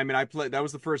that because I mean, that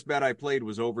was the first bet I played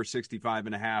was over 65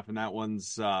 and a half, and that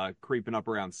one's creeping up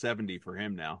around 70 for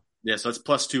him now. Yeah, so that's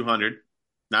plus 200.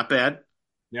 Not bad.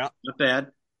 Yeah. Not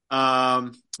bad.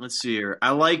 Let's see here.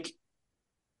 I like,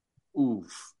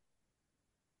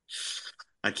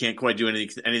 I can't quite do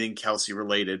anything Kelsey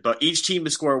related, but each team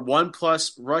to score 1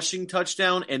 plus rushing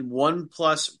touchdown and 1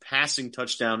 plus passing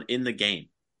touchdown in the game.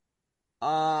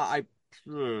 I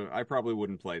probably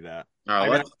wouldn't play that. All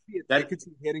right, I could see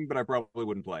hitting, but I probably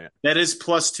wouldn't play it. That is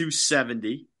plus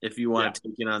 270 if you want to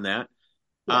take in on that.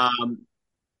 Yeah.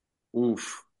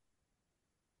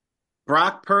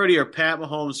 Brock Purdy or Pat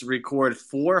Mahomes record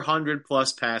 400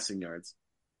 plus passing yards.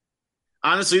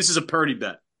 Honestly, this is a Purdy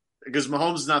bet because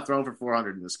Mahomes is not throwing for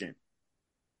 400 in this game.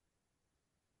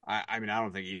 I mean, I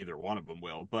don't think either one of them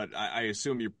will, but I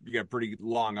assume you got pretty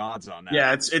long odds on that.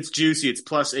 Yeah, it's juicy. It's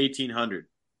plus 1,800.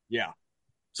 Yeah.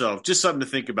 So just something to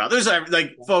think about. There's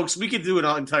folks, we could do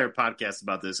an entire podcast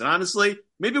about this. And honestly,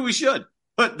 maybe we should,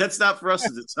 but that's not for us to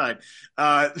decide.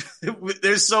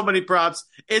 There's so many props.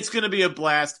 It's going to be a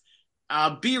blast.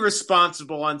 Be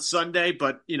responsible on Sunday,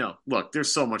 but look,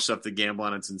 there's so much stuff to gamble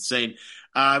on. It's insane.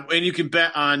 And you can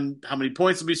bet on how many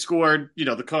points will be scored,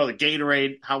 the color of the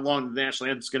Gatorade, how long the national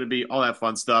anthem is going to be, all that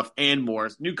fun stuff and more.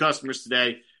 New customers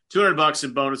today, $200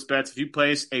 in bonus bets if you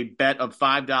place a bet of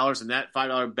 $5 and that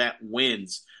 $5 bet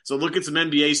wins. So look at some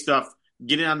NBA stuff,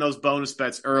 get in on those bonus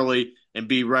bets early and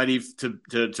be ready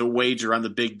to wager on the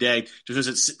big day. Just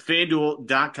visit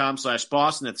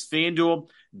FanDuel.com/Boston. That's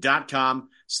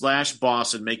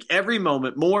FanDuel.com/Boston. Make every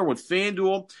moment more with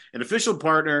FanDuel, an official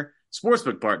partner,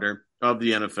 sportsbook partner of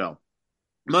the NFL.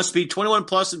 Must be 21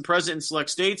 plus and present in select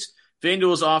states.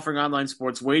 FanDuel is offering online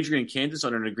sports wagering in Kansas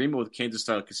under an agreement with Kansas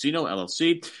Style Casino,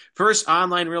 LLC. First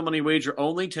online real money wager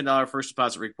only, $10 first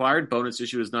deposit required. Bonus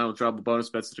issue is non-withdrawable bonus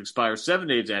bets that expire 7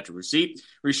 days after receipt.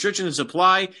 Restrictions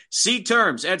apply. See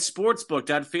terms at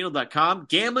sportsbook.fanduel.com.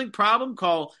 Gambling problem?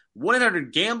 Call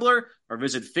 1-800-GAMBLER or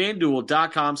visit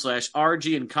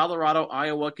FanDuel.com/RG in Colorado,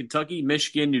 Iowa, Kentucky,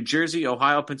 Michigan, New Jersey,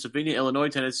 Ohio, Pennsylvania, Illinois,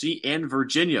 Tennessee, and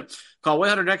Virginia. Call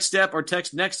 1-800-NEXT-STEP or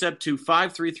text NEXT-STEP to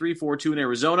 53342 in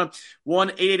Arizona,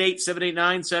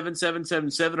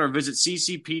 1-888-789-7777 or visit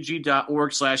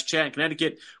ccpg.org/chat in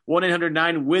Connecticut,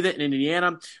 1-800-9-WITH-IT in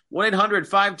Indiana,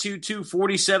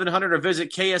 1-800-522-4700 or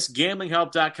visit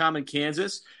ksgamblinghelp.com in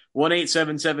Kansas,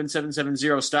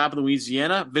 1-877-770-STOP in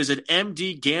Louisiana. Visit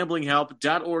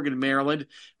mdgamblinghelp.org in Maryland.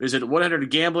 Visit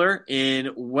 1-800-GAMBLER in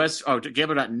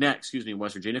gambler.net, in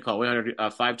West Virginia. Call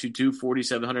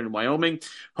 1-800-522-4700 in Wyoming.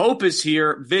 Hope is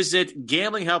here. Visit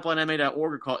gamblinghelplinema.org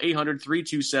or call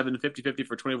 800-327-5050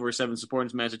 for 24/7 support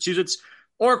in Massachusetts.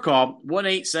 Or call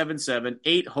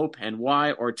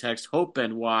 1-877-8-HOPE-NY or text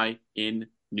HOPE-NY in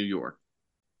New York.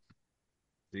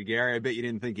 See, Gary, I bet you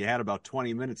didn't think you had about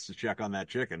 20 minutes to check on that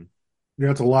chicken. Yeah,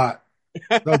 that's a lot.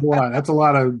 That's a lot. That's a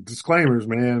lot of disclaimers,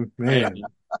 man.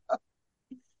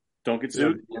 Don't get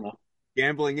sued.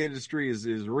 Gambling industry is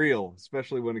real,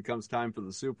 especially when it comes time for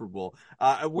the Super Bowl.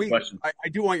 I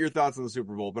do want your thoughts on the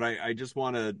Super Bowl, but I just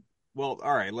want to. Well,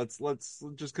 all right, let's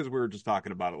just because we were just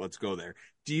talking about it, let's go there.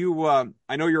 Do you?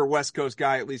 I know you're a West Coast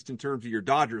guy, at least in terms of your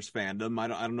Dodgers fandom. I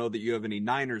don't know that you have any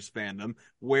Niners fandom.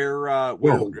 Where?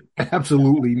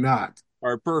 Absolutely not. All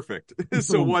right, perfect.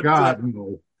 So oh, what? God,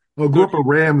 no. I grew up a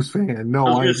Rams fan. I No,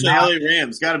 was I going am to say not. LA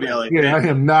Rams. Got to be LA Yeah, Rams. I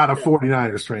am not a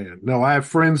 49ers fan. No, I have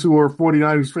friends who are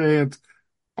 49ers fans.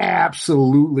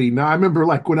 Absolutely. Now, I remember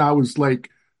like when I was like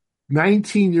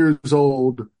 19 years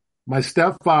old, my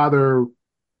stepfather,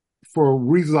 for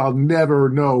reasons I'll never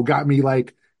know, got me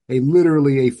like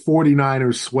literally a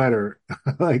 49ers sweater.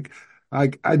 like, I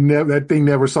never, that thing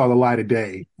never saw the light of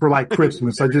day for like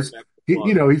Christmas. I just,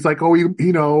 he's like,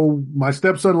 oh, my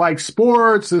stepson likes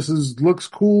sports. Looks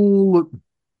cool.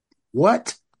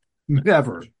 What?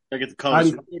 Never. I get the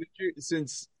colors.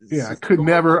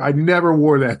 I never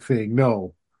wore that thing.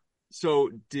 No. So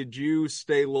did you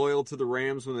stay loyal to the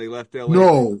Rams when they left LA?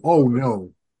 No. Oh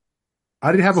no.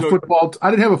 I didn't have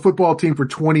a football team for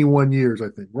 21 years, I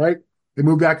think, right? They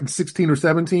moved back in 16 or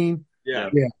 17. Yeah.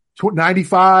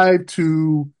 95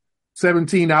 to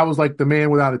 17, I was like the man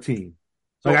without a team.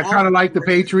 Like I kind of like the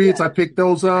Patriots. I picked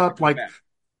those up, but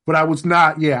I was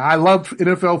not. Yeah, I loved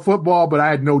NFL football, but I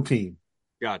had no team.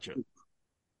 Gotcha.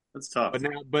 That's tough.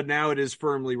 But now it is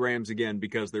firmly Rams again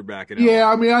because they're back in LA. Yeah,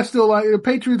 I mean, I still like the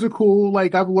Patriots are cool.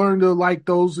 Like I've learned to like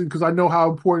those because I know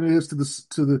how important it is to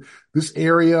this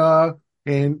area.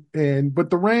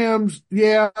 But the Rams,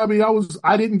 yeah, I mean,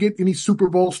 I didn't get any Super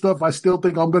Bowl stuff. I still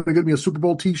think I'm going to get me a Super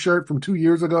Bowl t-shirt from 2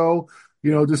 years ago. But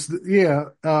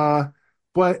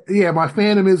yeah, my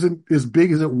fandom isn't as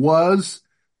big as it was.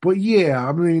 But yeah,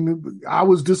 I mean, I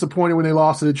was disappointed when they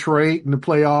lost to Detroit in the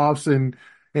playoffs,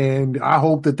 and I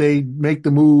hope that they make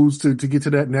the moves to get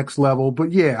to that next level.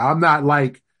 But yeah, I'm not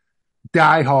like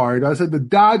diehard. I said the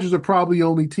Dodgers are probably the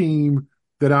only team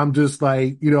that I'm just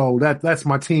like, that's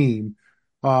my team.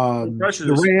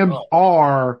 The Rams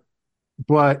are,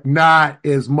 but not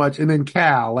as much. And then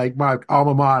Cal, like my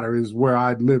alma mater, is where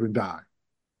I'd live and die.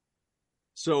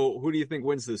 So who do you think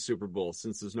wins this Super Bowl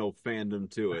since there's no fandom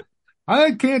to it? I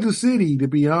had Kansas City, to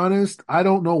be honest. I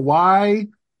don't know why.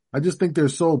 I just think they're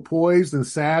so poised and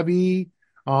savvy.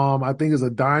 I think it's a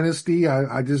dynasty.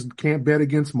 I just can't bet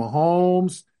against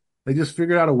Mahomes. They just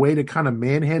figured out a way to kind of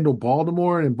manhandle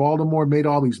Baltimore, and Baltimore made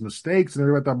all these mistakes, and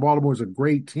everybody thought Baltimore's a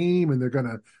great team, and they're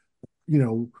going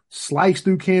to, slice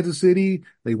through Kansas City.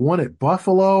 They won at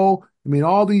Buffalo. I mean,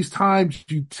 all these times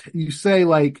you say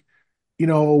like,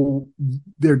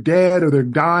 they're dead or they're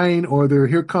dying or they're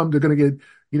going to get,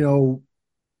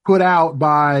 put out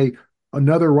by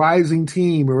another rising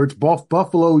team, or it's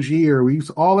Buffalo's year.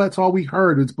 That's all we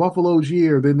heard. It's Buffalo's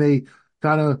year. Then they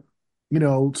kind of,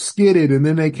 skidded, and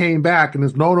then they came back, and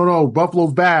it's no,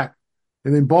 Buffalo's back.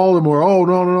 And then Baltimore, oh,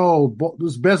 no,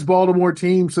 this best Baltimore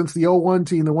team since the '01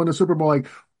 team that won the Super Bowl,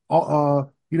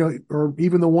 or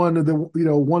even the one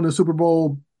that, won the Super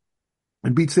Bowl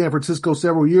and beat San Francisco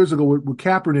several years ago with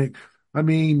Kaepernick. I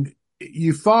mean,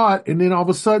 you thought, and then all of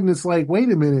a sudden it's like, wait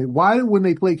a minute, why when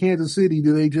they play Kansas City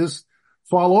do they just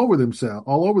fall all over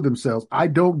themselves? I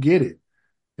don't get it.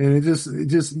 And it just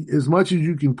as much as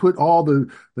you can put all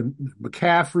the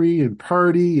McCaffrey and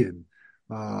Purdy and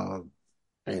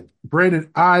Brandon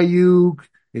Ayuk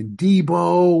and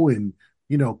Debo and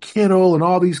Kittle and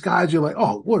all these guys, you're like,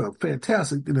 oh, what a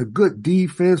fantastic and a good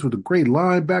defense with the great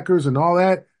linebackers and all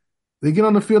that. They get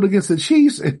on the field against the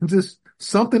Chiefs and just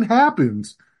something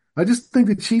happens. I just think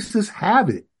the Chiefs just have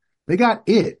it. They got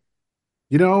it,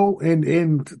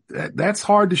 and that's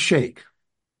hard to shake.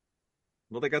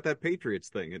 Well, they got that Patriots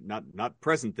thing, not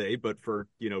present day, but for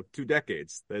 2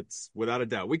 decades. That's without a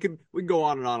doubt. We can go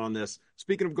on and on this.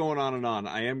 Speaking of going on and on,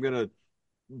 I am gonna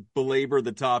belabor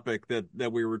the topic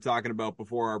that we were talking about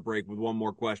before our break with one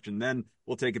more question. Then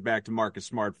we'll take it back to Marcus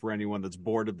Smart for anyone that's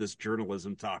bored of this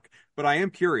journalism talk. But I am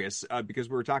curious because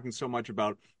we were talking so much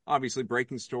about obviously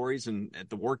breaking stories and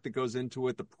the work that goes into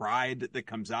it, the pride that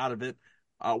comes out of it.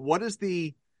 What is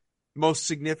the most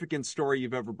significant story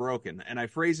you've ever broken? And I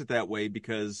phrase it that way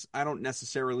because I don't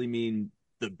necessarily mean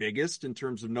the biggest in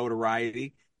terms of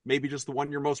notoriety, maybe just the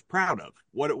one you're most proud of.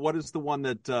 What is the one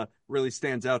that really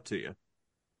stands out to you?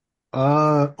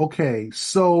 Okay.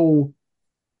 So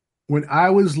when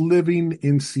I was living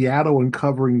in Seattle and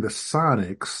covering the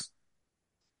Sonics,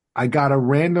 I got a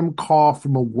random call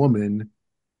from a woman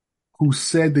who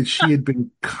said that she had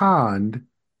been conned.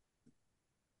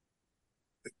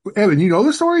 Evan, you know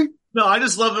the story? No, I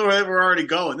just love the way we're already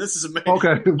going. This is amazing.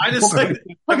 Okay. I just okay.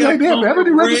 like, damn, Evan,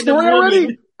 you read the story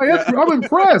already? I'm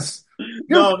impressed.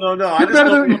 No.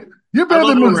 You're better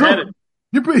than Missoula.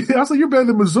 You're better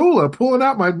than Missoula pulling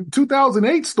out my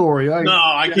 2008 story. No,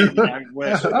 I can't. I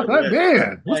wish.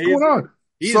 Man, what's going on?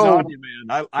 He's on you,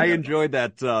 man. I enjoyed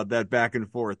that back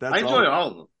and forth. I enjoy all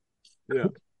of them. Yeah.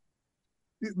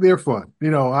 They're fun,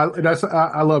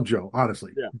 I love Joe,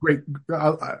 honestly. Yeah. Great.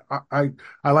 I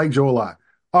like Joe a lot.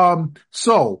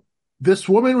 So this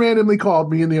woman randomly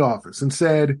called me in the office and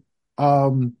said,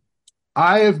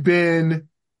 I have been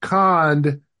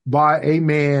conned by a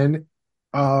man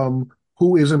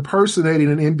who is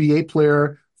impersonating an NBA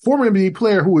player, former NBA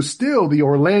player who is still the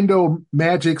Orlando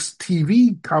Magic's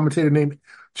TV commentator named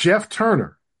Jeff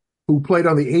Turner, who played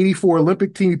on the 84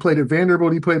 Olympic team. He played at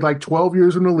Vanderbilt. He played like 12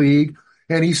 years in the league.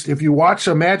 And if you watch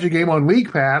a Magic game on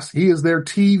League Pass, he is their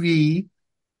TV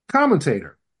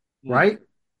commentator, right?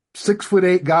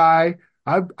 6'8" guy.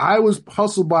 I was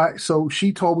puzzled by, so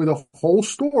she told me the whole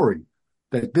story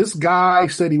that this guy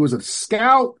said he was a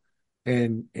scout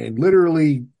and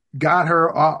literally got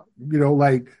her,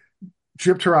 like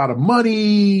chipped her out of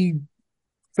money,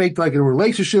 faked like a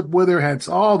relationship with her, had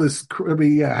all this,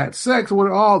 had sex with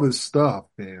her, all this stuff,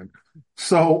 man.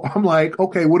 So I'm like,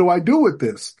 okay, what do I do with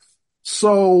this?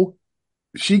 So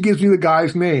she gives me the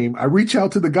guy's name. I reach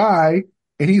out to the guy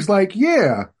and he's like,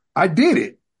 yeah, I did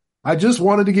it. I just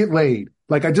wanted to get laid.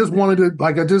 Like, I just wanted to,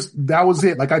 that was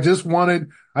it. Like, I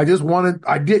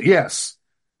did, yes.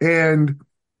 And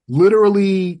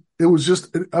literally, it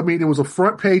was a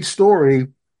front page story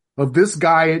of this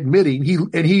guy admitting he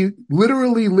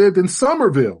literally lived in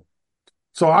Somerville.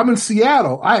 So I'm in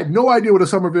Seattle. I had no idea what a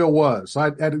Somerville was.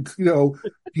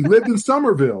 He lived in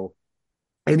Somerville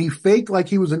and he faked like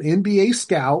he was an NBA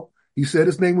scout. He said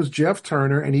his name was Jeff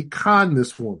Turner and he conned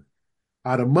this woman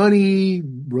out of money,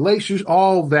 relations,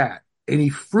 all that. And he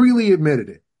freely admitted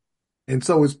it. And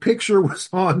so his picture was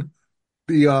on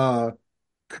the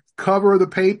cover of the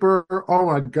paper. Oh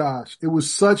my gosh. It was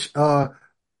such that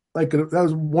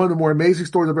was one of the more amazing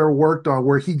stories I've ever worked on,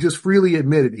 where he just freely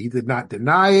admitted it. He did not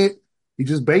deny it. He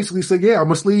just basically said, yeah,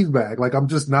 I'm a sleaze bag. Like, I'm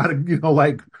just not,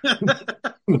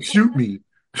 shoot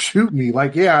me.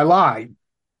 Like, yeah, I lied.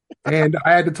 And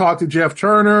I had to talk to Jeff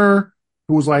Turner,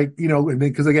 who was like, and then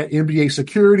because they got NBA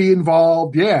security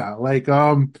involved. Yeah. Like,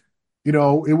 it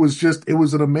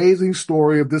was an amazing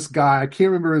story of this guy. I can't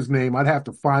remember his name. I'd have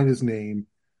to find his name.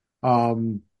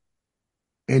 And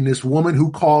this woman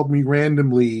who called me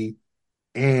randomly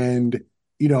and,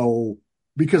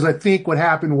 because I think what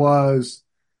happened was,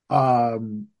 a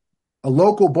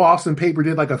local Boston paper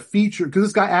did like a feature, because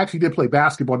this guy actually did play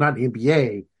basketball, not in the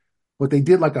NBA, but they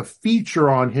did like a feature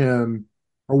on him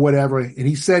or whatever. And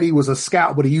he said he was a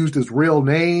scout, but he used his real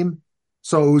name.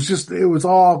 So it was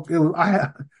all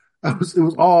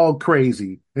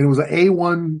crazy. And it was an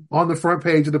A1 on the front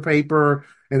page of the paper.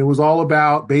 And it was all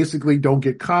about basically don't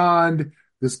get conned.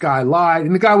 This guy lied.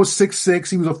 And the guy was 6'6".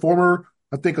 He was a former,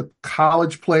 I think, a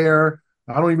college player.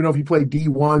 I don't even know if he played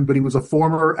D1, but he was a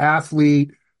former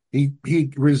athlete. He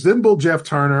resembled Jeff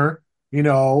Turner,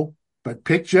 but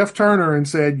picked Jeff Turner and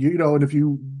said, and if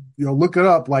you look it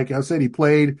up, like I said, he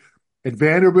played at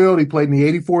Vanderbilt. He played in the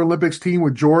 84 Olympics team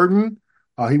with Jordan.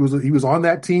 He was on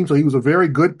that team, so he was a very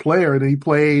good player. And then he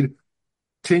played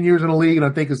 10 years in the league, and I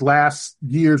think his last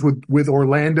years with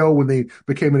Orlando when they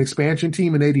became an expansion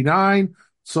team in '89.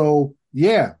 So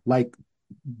yeah, like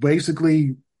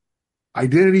basically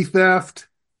identity theft,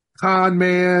 con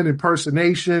man,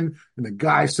 impersonation. And the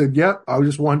guy said, yep, I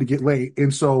just wanted to get laid.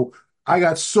 And so I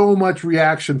got so much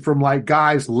reaction from like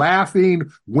guys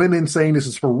laughing, women saying this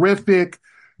is horrific.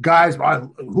 Guys,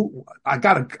 I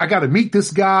gotta meet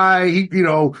this guy. He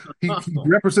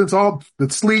represents all the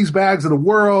sleaze bags of the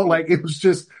world. Like, it was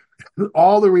just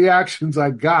all the reactions I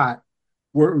got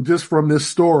were just from this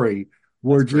story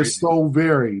were just so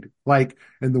varied. Like,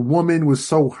 and the woman was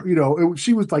so,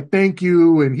 she was like, thank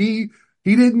you. And he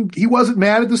wasn't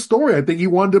mad at the story. I think he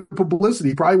wanted the publicity.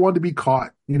 He probably wanted to be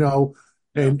caught,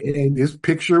 and his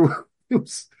picture,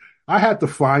 I had to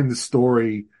find the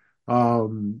story.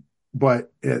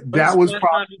 But that was probably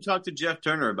time you talked to Jeff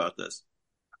Turner about this.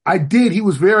 I did. He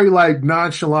was very like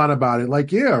nonchalant about it.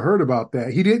 Like, yeah, I heard about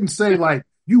that. He didn't say like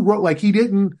you wrote, like he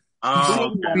didn't.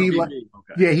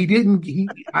 Yeah, he didn't.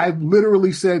 I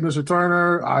literally said, Mr.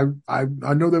 Turner,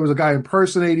 I know there was a guy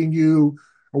impersonating you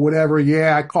or whatever.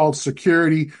 Yeah, I called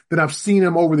security. Then I've seen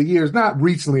him over the years. Not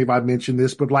recently, if I mentioned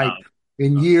this, but like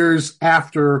in years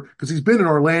after, because he's been in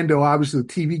Orlando, obviously the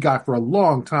TV guy for a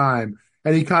long time.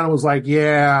 And he kind of was like,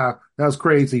 yeah, that was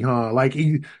crazy, huh? Like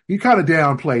he kind of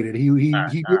downplayed it. He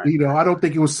I don't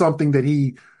think it was something that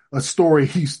a story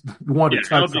he wanted to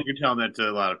touch. I don't think you're telling that to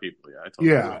a lot of people.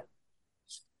 Yeah.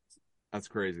 That's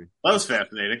crazy. That was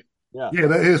fascinating. Yeah.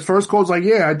 His first quote was like,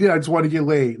 yeah, I did. I just wanted to get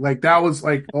laid. Like, that was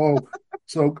like, oh,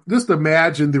 so just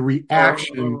imagine the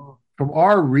reaction from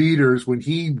our readers when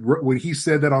he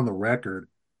said that on the record.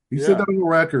 He said that on the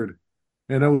record.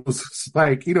 And it was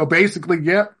like, basically,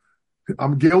 yep.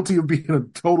 I'm guilty of being a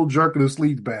total jerk in a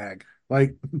sleaze bag.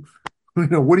 Like,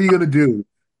 what are you going to do?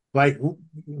 Like,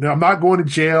 I'm not going to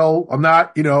jail. I'm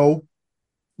not,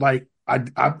 Like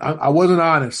I wasn't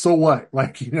honest. So what?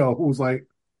 Like, it was like,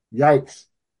 yikes.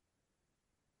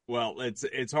 Well,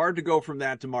 it's hard to go from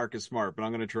that to Marcus Smart, but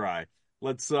I'm going to try.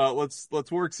 Let's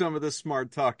work some of this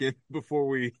smart talk in before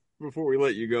we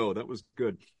let you go. That was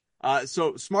good.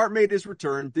 So Smart made his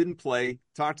return, didn't play,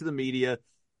 talked to the media,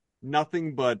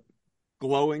 nothing but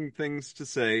glowing things to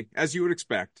say, as you would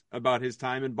expect, about his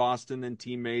time in Boston and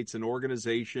teammates and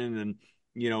organization and,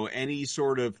 any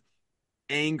sort of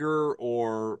anger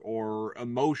or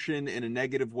emotion in a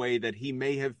negative way that he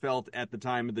may have felt at the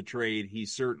time of the trade. He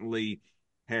certainly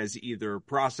has either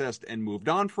processed and moved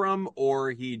on from,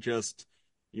 or he just,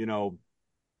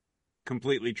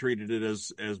 completely treated it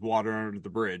as water under the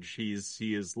bridge. He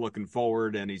is looking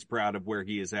forward and he's proud of where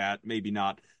he is at. Maybe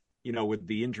not, with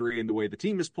the injury and the way the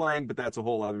team is playing, but that's a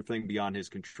whole other thing beyond his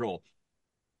control.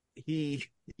 He,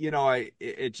 it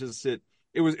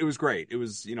was great. It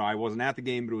was, I wasn't at the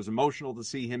game, but it was emotional to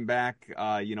see him back.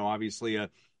 Obviously a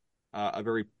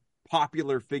very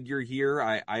popular figure here.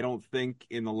 I don't think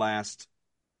in the last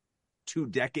 2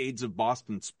 decades of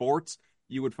Boston sports,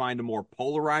 you would find a more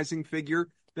polarizing figure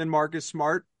than Marcus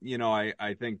Smart.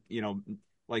 I think,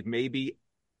 like maybe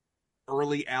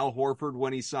early Al Horford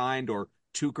when he signed, or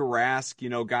Tuukka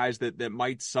Rask, guys that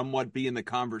might somewhat be in the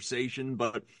conversation,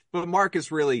 but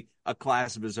Marcus really a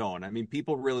class of his own. I mean,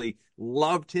 people really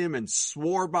loved him and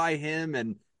swore by him,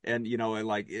 and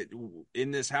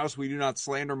in this house we do not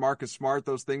slander Marcus Smart.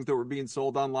 Those things that were being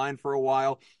sold online for a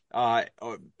while,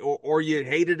 or you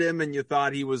hated him and you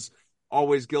thought he was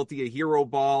always guilty of hero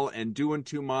ball and doing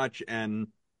too much and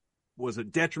was a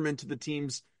detriment to the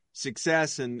team's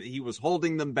success, and he was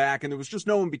holding them back, and there was just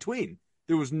no in between.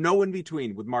 There was no in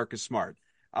between with Marcus Smart,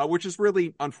 which is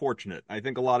really unfortunate. I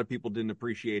think a lot of people didn't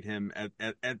appreciate him at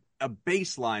a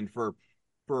baseline for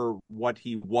what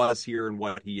he was here and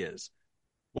what he is.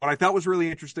 What I thought was really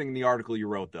interesting in the article you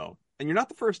wrote, though, and you're not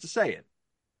the first to say it,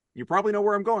 you probably know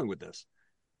where I'm going with this.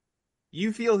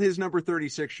 You feel his number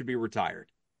 36 should be retired.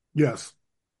 Yes.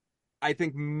 I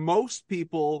think most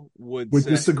people would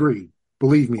disagree.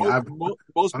 Believe me, I've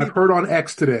heard on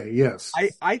X today. Yes.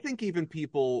 I think even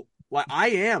people, like, I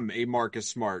am a Marcus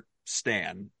Smart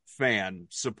fan,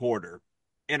 supporter,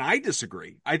 and I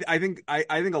disagree. I think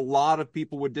a lot of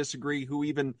people would disagree who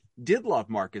even did love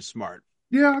Marcus Smart.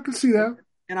 Yeah, I can see that.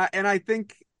 And I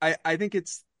think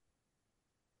it's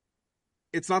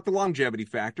not the longevity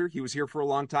factor. He was here for a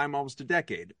long time, almost a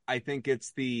decade. I think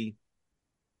it's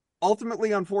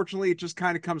ultimately, unfortunately, it just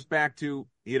kind of comes back to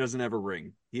he doesn't have a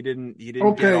ring. He didn't.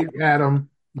 Okay, Adam,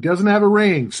 he doesn't have a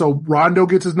ring. So Rondo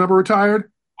gets his number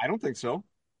retired? I don't think so.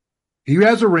 He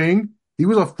has a ring. He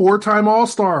was a 4-time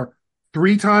All-Star.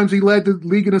 3 times he led the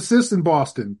league in assists in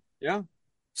Boston. Yeah.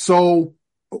 So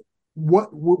what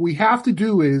we have to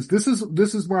do is, this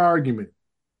is my argument.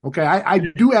 Okay, I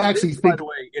do actually think. By the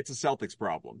way, it's a Celtics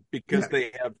problem because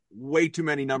they have way too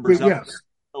many numbers up there.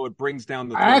 So it brings down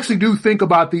the. I actually do think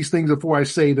about these things before I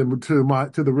say them to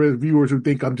the reviewers who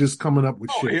think I'm just coming up with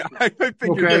shit. Yeah, I think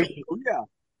okay. Yeah.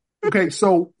 Okay,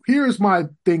 so here's my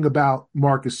thing about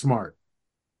Marcus Smart.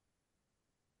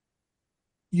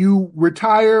 You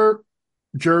retire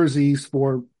jerseys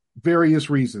for various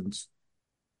reasons: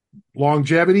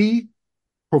 longevity,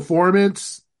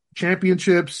 performance,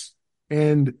 championships,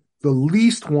 and the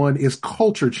least one is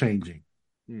culture changing.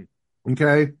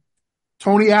 Okay.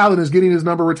 Tony Allen is getting his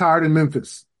number retired in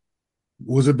Memphis.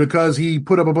 Was it because he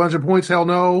put up a bunch of points? Hell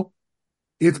no.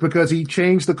 It's because he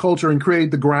changed the culture and created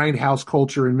the grindhouse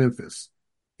culture in Memphis.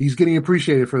 He's getting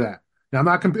appreciated for that. Now, I'm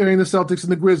not comparing the Celtics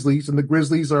and the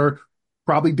Grizzlies are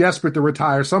probably desperate to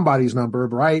retire somebody's number,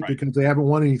 right? Because they haven't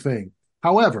won anything.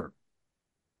 However,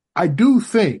 I do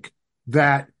think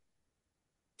that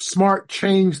Smart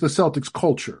changed the Celtics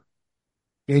culture.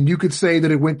 And you could say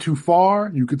that it went too far.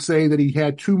 You could say that he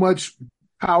had too much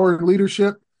power and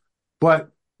leadership. But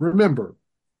remember,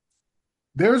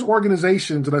 there's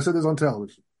organizations, and I said this on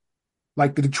television,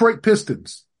 like the Detroit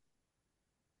Pistons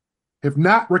have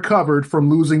not recovered from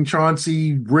losing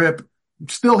Chauncey, Rip,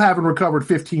 still haven't recovered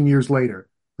 15 years later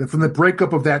from the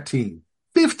breakup of that team.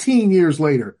 15 years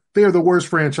later, they are the worst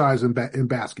franchise in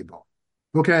basketball.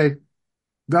 Okay?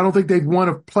 I don't think they've won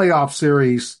a playoff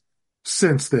series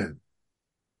since then.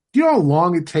 Do you know how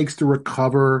long it takes to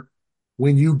recover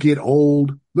when you get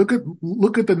old? Look at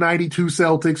the 92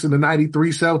 Celtics and the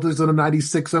 93 Celtics and the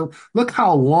 96 Celtics. Look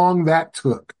how long that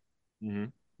took. Mm-hmm.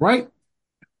 Right?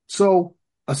 So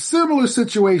a similar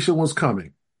situation was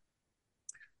coming.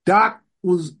 Garnett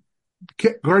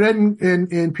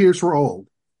and Pierce were old.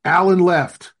 Allen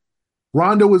left.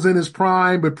 Rondo was in his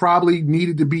prime, but probably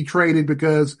needed to be traded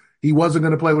because he wasn't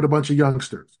going to play with a bunch of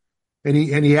youngsters. And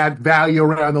he had value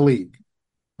around the league.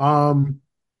 And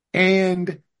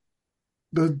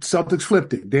the Celtics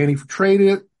flipped it. Danny traded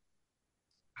it,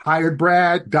 hired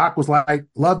Brad. Doc was like,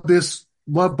 love this,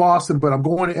 love Boston, but I'm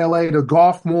going to LA to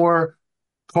golf more,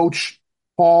 coach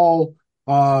Paul,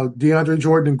 DeAndre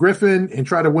Jordan and Griffin, and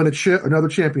try to win another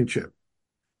championship.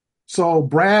 So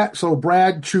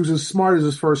Brad chooses Smart as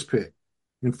his first pick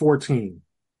in 14.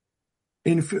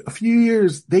 In a few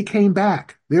years, they came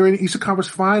back. They were in the Eastern Conference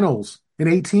Finals in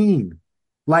 18.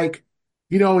 Like,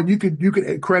 and you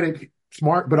could credit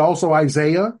Smart, but also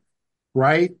Isaiah,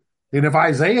 right? And if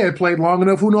Isaiah had played long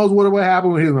enough, who knows what would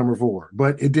happen with his number 4?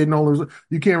 But it didn't only,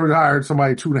 you can't retire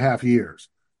somebody 2.5 years.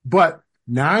 But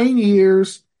 9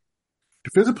 years,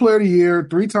 Defensive Player of the Year,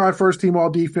 3-time first team all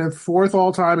defense, 4th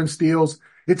all time in steals.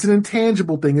 It's an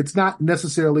intangible thing. It's not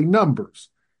necessarily numbers.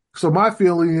 So my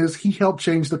feeling is he helped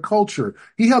change the culture.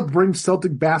 He helped bring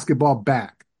Celtic basketball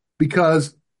back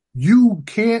because you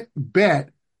can't bet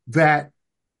that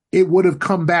it would have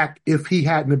come back if he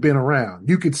hadn't have been around.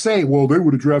 You could say, well, they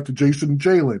would have drafted Jason and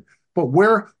Jalen. But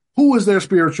who was their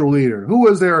spiritual leader? Who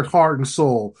was their heart and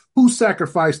soul? Who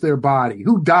sacrificed their body?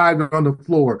 Who died on the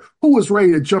floor? Who was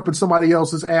ready to jump in somebody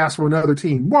else's ass for another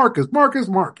team? Marcus.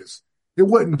 It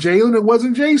wasn't Jalen. It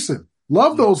wasn't Jason.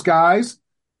 Love those guys.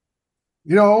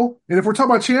 And if we're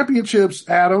talking about championships,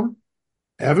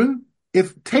 Evan,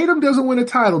 if Tatum doesn't win a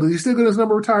title, does he still get his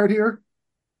number retired here?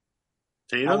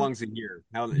 Tatum? How long's a year?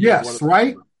 Yes,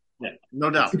 right? Yeah,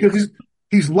 no doubt. Because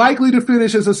he's likely to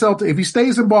finish as a Celtic. If he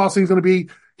stays in Boston,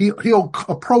 he'll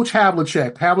approach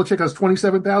Havlicek. Havlicek has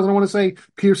 27,000, I want to say.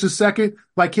 Pierce is second.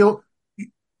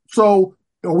 So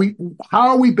how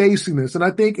are we basing this? And I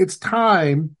think it's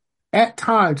time, at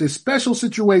times, a special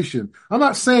situation. I'm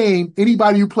not saying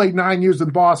anybody who played 9 years in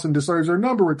Boston deserves their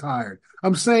number retired.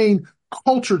 I'm saying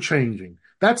culture changing.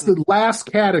 That's the last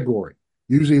category.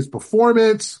 Usually it's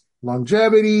performance,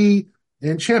 longevity,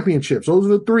 and championships. Those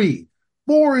are the 3.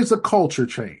 4 is a culture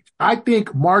change. I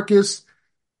think Marcus,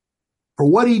 for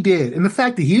what he did, and the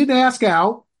fact that he didn't ask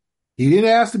out, he didn't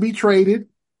ask to be traded,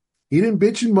 he didn't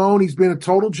bitch and moan, he's been a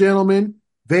total gentleman.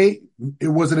 It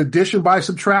was an addition by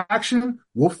subtraction.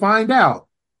 We'll find out.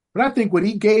 But I think what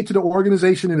he gave to the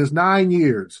organization in his 9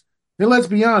 years, and let's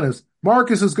be honest,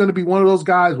 Marcus is going to be one of those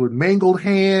guys with mangled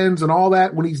hands and all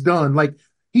that when he's done. Like,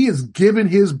 he has given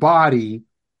his body,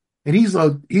 and he's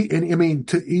about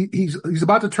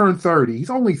to turn 30. He's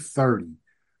only 30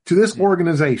 to this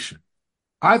organization.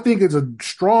 I think it's a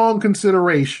strong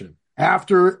consideration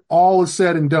after all is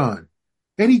said and done.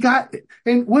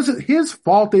 And was it his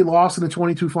fault they lost in the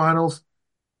 22 finals?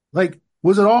 Like,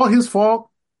 was it all his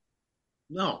fault?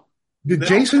 No. Did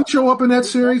Jason show up in that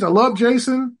series? I love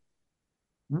Jason.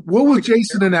 What was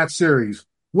Jason in that series?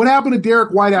 What happened to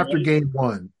Derek White after game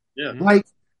 1? Yeah.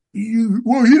 He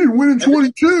didn't win in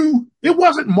 22. It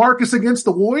wasn't Marcus against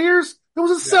the Warriors. It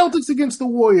was the Celtics against the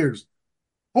Warriors.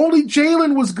 Only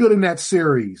Jalen was good in that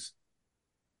series.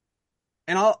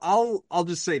 And I'll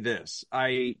just say this.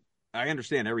 I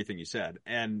understand everything you said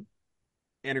and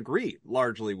agree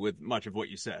largely with much of what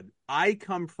you said. I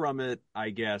come from it, I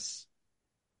guess,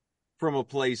 from a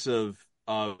place of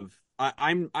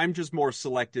I'm just more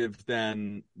selective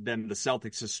than the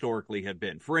Celtics historically have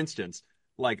been. For instance,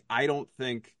 I don't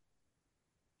think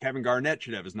Kevin Garnett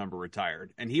should have his number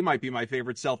retired, and he might be my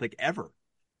favorite Celtic ever.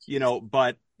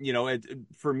 But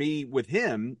for me with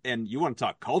him, and you want to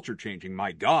talk culture changing,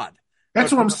 my God.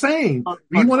 That's what I'm saying.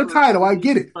 He won a title. I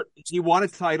get it. He won a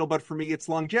title, but for me, it's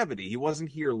longevity. He wasn't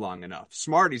here long enough.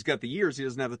 Smart, he's got the years. He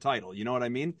doesn't have the title. You know what I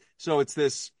mean? So it's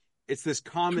this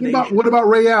combination. What about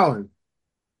Ray Allen?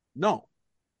 No.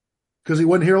 Because he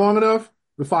wasn't here long enough?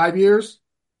 The 5 years?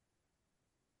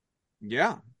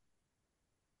 Yeah.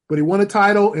 But he won a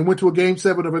title and went to a game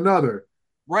 7 of another.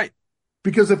 Right.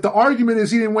 Because if the argument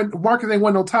is Marcus ain't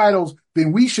won no titles,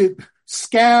 then we should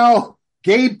scowl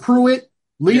Gabe Pruitt,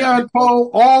 Leon Poe,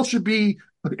 all should be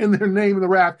in their name in the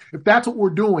rack if that's what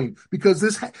we're doing. Because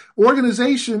this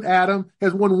organization, Adam,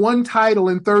 has won 1 title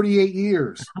in 38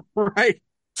 years. Right.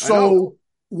 So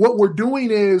what we're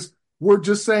doing is we're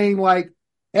just saying,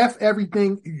 F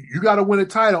everything, you got to win a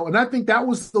title. And I think that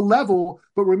was the level.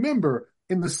 But remember,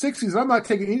 in the 60s, I'm not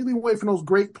taking anything away from those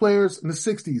great players in the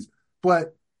 60s,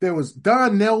 but there was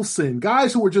Don Nelson,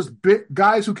 guys who were just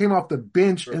guys who came off the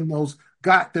bench and those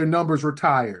got their numbers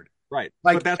retired. Right.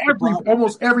 But that's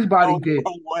almost everybody did.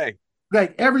 Way.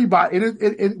 Everybody.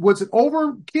 And was it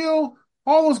overkill?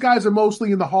 All those guys are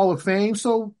mostly in the Hall of Fame.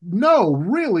 So no,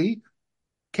 really.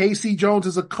 Casey Jones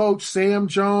is a coach. Sam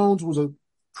Jones was a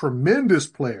tremendous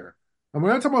player. I mean,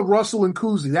 I'm talking about Russell and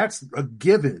Cousy. That's a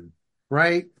given,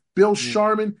 right? Bill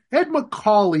Sharman. Ed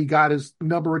McCauley got his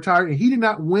number retired, and he did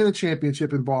not win a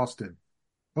championship in Boston.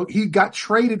 He got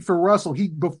traded for Russell.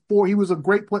 Before he was a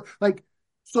great player. Like,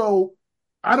 so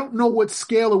I don't know what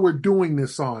scale we're doing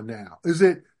this on now. Is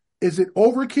it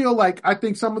overkill? Like, I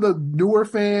think some of the newer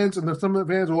fans and some of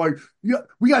the fans are like, yeah,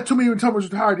 we got too many Thomas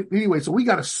retired anyway, so we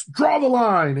got to draw the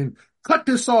line and cut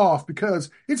this off because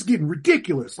it's getting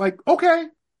ridiculous. Like, okay,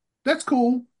 that's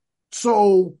cool.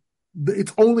 So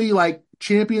it's only like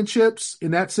championships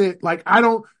and that's it. Like, I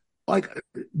don't like.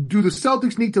 Do the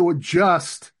Celtics need to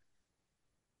adjust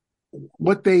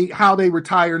how they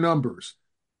retire numbers,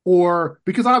 or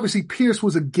because obviously Pierce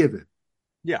was a given,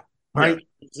 Yeah. right?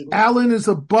 Yeah. Allen is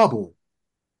a bubble,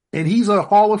 and he's a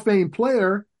Hall of Fame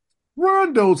player.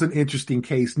 Rondo's an interesting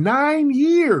case. 9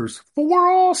 years, 4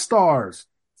 All-Stars,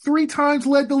 3 times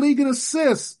led the league in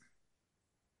assists,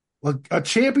 a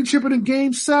championship in a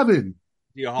Game 7,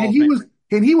 and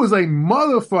he was a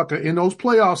motherfucker in those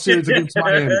playoff series against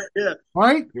Miami, Yeah.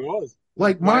 right? He was.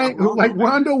 Like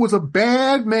Rondo was a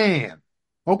bad man,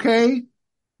 okay?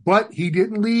 But he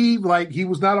didn't leave. Like, he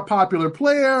was not a popular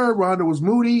player. Rondo was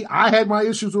moody. I had my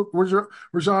issues with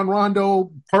Rajon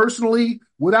Rondo personally,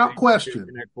 without question.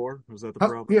 Connect Four? Was that the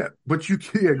problem? Yeah, but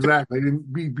exactly. I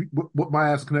didn't be what my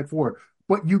ass Connect Four.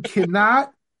 But you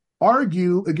cannot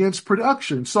argue against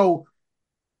production. So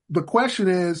the question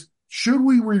is, should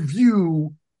we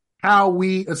review how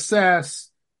we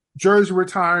assess jersey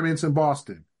retirements in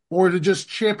Boston? Or is it just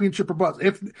championship or bust?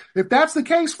 If that's the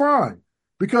case, fine.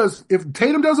 Because if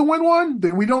Tatum doesn't win one,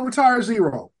 then we don't retire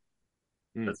 0.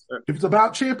 If it's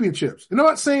about championships. And I'm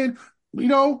not saying,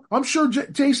 I'm sure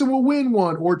Jason will win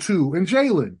 1 or 2, and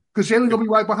Jalen, because Jalen's going to be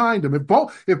right behind him. If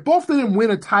both of them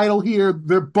win a title here,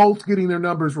 they're both getting their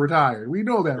numbers retired. We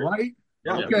know that, right?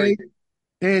 Yeah, okay.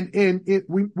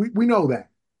 We know that.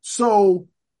 So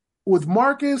with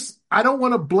Marcus, I don't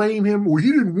want to blame him. Well,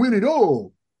 he didn't win it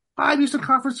all. 5 Eastern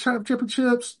Conference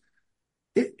championships.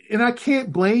 And I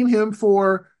can't blame him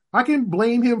for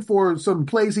some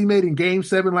plays he made in Game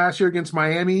 7 last year against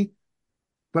Miami,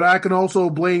 but I can also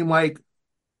blame like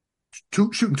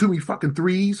shooting too many fucking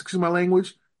threes, excuse my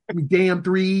language, damn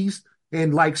threes,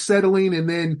 and like settling and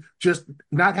then just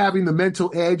not having the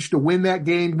mental edge to win that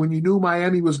game when you knew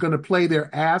Miami was going to play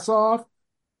their ass off,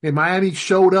 and Miami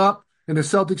showed up and the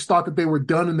Celtics thought that they were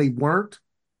done and they weren't.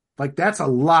 Like, that's a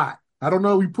lot. I don't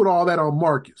know if you put all that on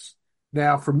Marcus.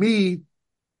 Now, for me,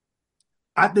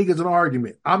 I think it's an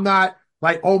argument. I'm not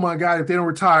like, oh my God, if they don't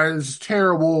retire, this is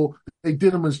terrible. They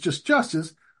did him as just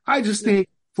justice. I just think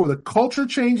for the culture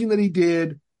changing that he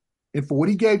did and for what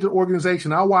he gave to the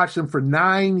organization, I watched him for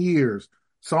 9 years.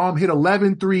 Saw him hit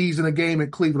 11 threes in a game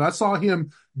at Cleveland. I saw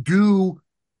him do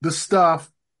the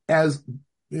stuff as,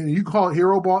 you call it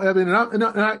hero ball, Evan,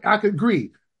 and I could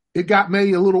agree. It got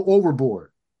maybe a little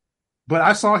overboard. But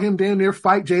I saw him damn near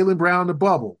fight Jaylen Brown in the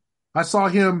bubble. I saw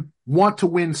him want to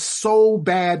win so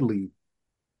badly.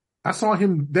 I saw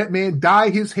that man dye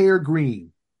his hair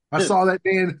green. I saw that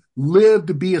man live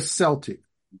to be a Celtic.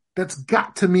 That's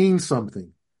got to mean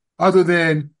something other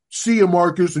than, see ya,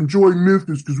 Marcus, enjoy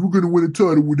Memphis because we're going to win a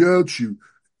title without you.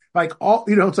 Like,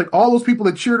 it's like all those people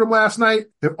that cheered him last night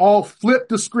have all flipped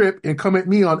the script and come at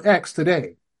me on X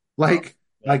today. Like,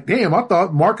 damn, I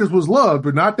thought Marcus was loved,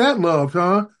 but not that loved,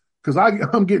 huh? Because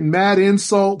I'm getting mad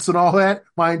insults and all that.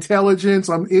 My intelligence,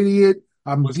 I'm idiot.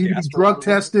 I'm drug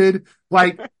tested,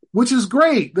 like, which is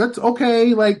great. That's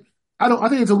okay. Like, I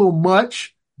think it's a little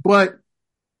much, but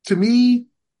to me,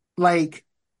 like,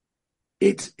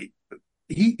 it's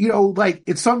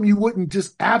something you wouldn't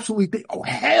just absolutely think, oh,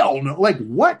 hell no. Like,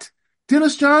 what?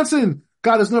 Dennis Johnson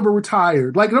got his number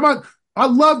retired. Like, I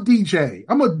love DJ.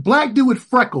 I'm a black dude with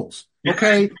freckles.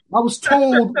 Okay. I was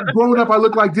told growing up I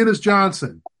look like Dennis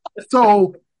Johnson.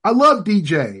 So I love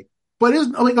DJ, but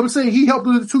I'm saying he helped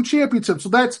with the 2 championships. So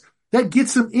that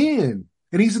gets him in,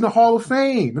 and he's in the Hall of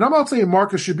Fame. And I'm not saying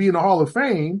Marcus should be in the Hall of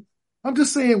Fame. I'm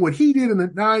just saying what he did in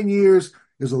the 9 years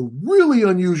is a really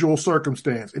unusual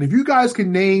circumstance. And if you guys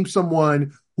can name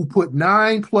someone who put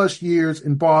 9+ years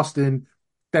in Boston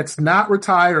that's not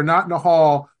retired or not in the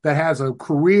Hall, that has a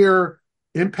career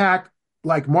impact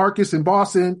like Marcus in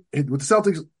Boston and with the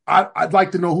Celtics, I'd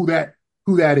like to know who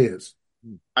that is.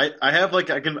 I have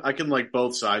I can like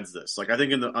both sides of this. Like, I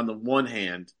think on the one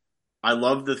hand, I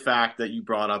love the fact that you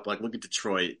brought up, like, look at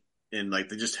Detroit and like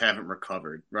they just haven't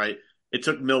recovered, right? It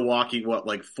took Milwaukee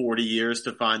 40 years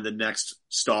to find the next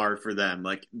star for them.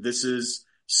 Like, this is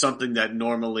something that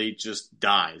normally just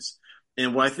dies.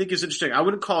 And what I think is interesting, I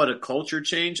wouldn't call it a culture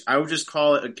change. I would just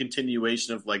call it a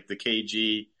continuation of like the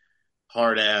KG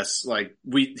hard ass. Like,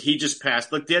 he just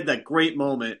passed. Like, they had that great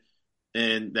moment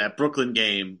in that Brooklyn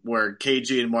game where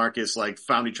KG and Marcus like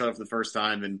found each other for the first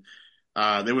time, and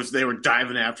They were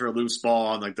diving after a loose ball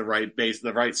on like the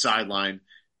right sideline,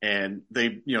 and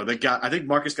they got. I think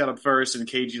Marcus got up first, and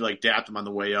KG like dapped him on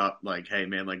the way up, like, "Hey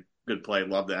man, like good play,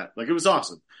 love that." Like it was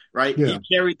awesome, right? Yeah.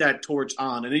 He carried that torch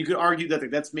on, and you could argue that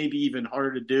like, that's maybe even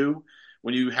harder to do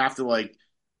when you have to like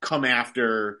come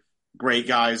after great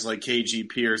guys like KG,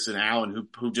 Pierce, and Allen,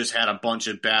 who just had a bunch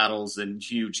of battles and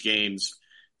huge games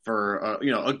for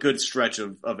a good stretch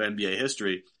of NBA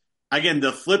history. Again,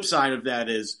 the flip side of that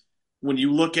is when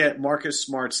you look at Marcus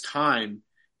Smart's time,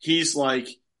 he's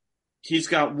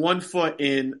got 1 foot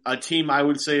in a team I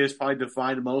would say is probably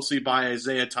defined mostly by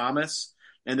Isaiah Thomas,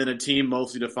 and then a team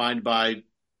mostly defined by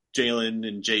Jalen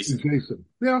and Jason.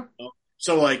 Yeah.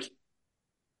 So like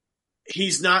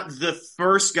he's not the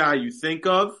first guy you think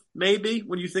of, maybe,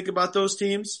 when you think about those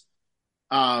teams.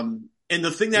 And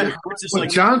the thing that hurts is like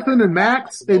Jonathan and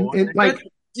Max and like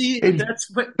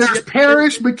there's yeah,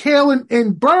 Parrish, McHale,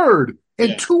 and Bird,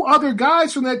 and two other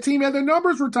guys from that team had their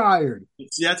numbers retired.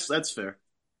 That's fair.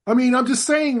 I mean, I'm just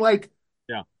saying, like,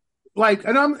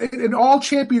 and I'm in all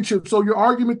championships. So your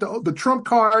argument, the trump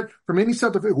card from any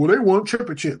Celtics, well, they won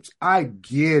championships. I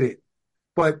get it,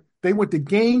 but they went to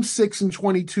Game 6 in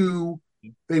 22.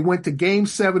 They went to Game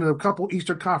 7 in a couple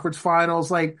Eastern Conference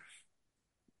Finals. Like,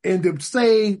 and to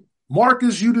say,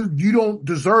 Marcus, you don't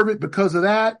deserve it because of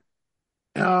that.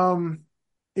 Now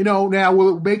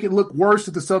will it make it look worse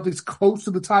if the Celtics coast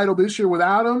to the title this year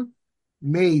without him?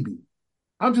 Maybe.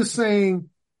 I'm just saying,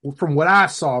 from what I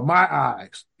saw, my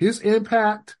eyes, his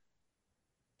impact,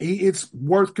 it's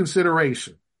worth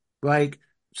consideration. Like,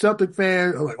 Celtic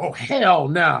fans are like, oh, hell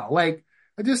no. Like,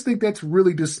 I just think that's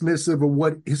really dismissive of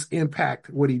what his impact,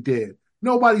 what he did.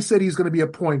 Nobody said he's going to be a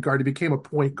point guard. He became a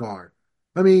point guard.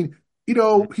 I mean, he's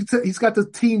got the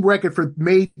team record for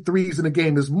made threes in a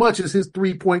game, as much as his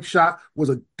 3-point shot was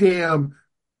a damn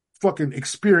fucking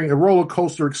experience, a roller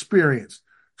coaster experience.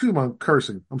 Excuse me, I'm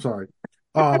cursing. I'm sorry.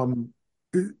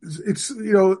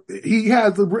 He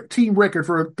has the team record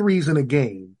for threes in a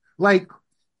game. Like,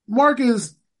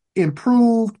 Marcus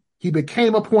improved. He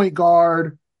became a point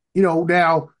guard.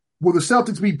 Now, will the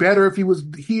Celtics be better if he was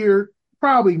here?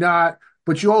 Probably not.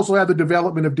 But you also have the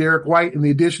development of Derek White and the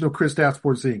addition of Kristaps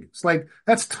Porzingis. Like,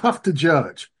 that's tough to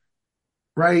judge,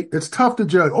 right? It's tough to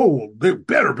judge. Oh, they're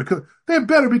better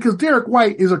because Derek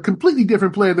White is a completely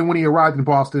different player than when he arrived in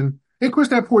Boston. And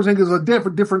Kristaps Porzingis is a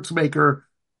difference maker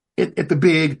at the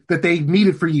big that they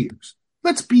needed for years.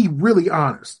 Let's be really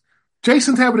honest.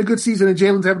 Jason's having a good season and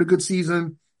Jalen's having a good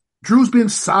season. Drew's been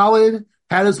solid,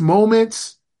 had his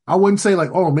moments. I wouldn't say like,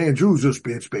 oh man, Drew's just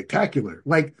been spectacular.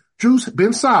 Like, Drew's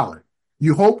been solid.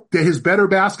 You hope that his better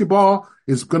basketball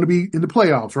is going to be in the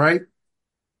playoffs, right?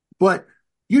 But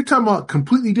you're talking about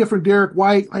completely different Derek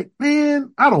White. Like,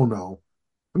 man, I don't know.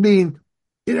 I mean,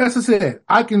 as I said,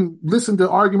 I can listen to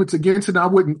arguments against it. And I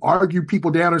wouldn't argue people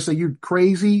down or say you're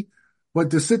crazy. But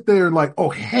to sit there and like, oh,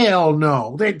 hell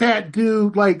no, that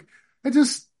dude, like, it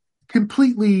just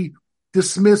completely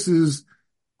dismisses.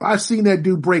 I've seen that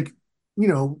dude break,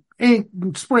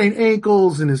 sprain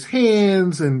ankles in his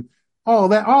hands and all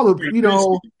that,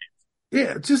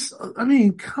 I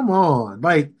mean, come on.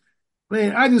 Like,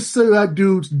 man, I just saw that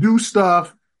dude do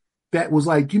stuff that was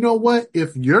like, you know what?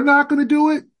 If you're not going to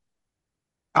do it,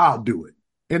 I'll do it.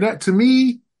 And that, to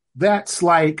me, that's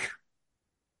like,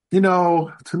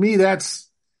 to me, that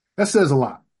says a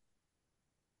lot.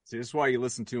 See, this is why you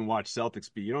listen to and watch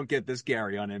Celtics beat. You don't get this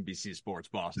Gary on NBC Sports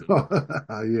Boston.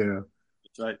 Yeah.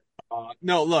 That's right.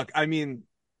 No, look, I mean,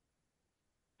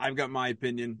 I've got my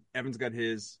opinion. Evan's got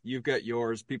his. You've got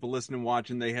yours. People listening and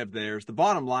watching, they have theirs. The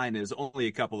bottom line is only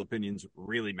a couple opinions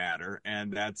really matter,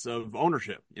 and that's of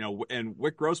ownership. And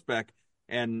Wyc Grousbeck,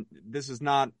 and this is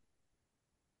not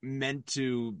meant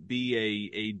to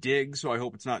be a dig, so I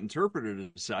hope it's not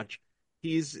interpreted as such.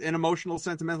 He's an emotional,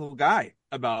 sentimental guy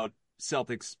about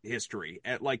Celtics history.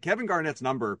 Like, Kevin Garnett's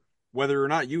number, whether or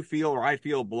not you feel or I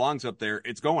feel belongs up there,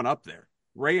 it's going up there.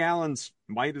 Ray Allen's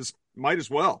might as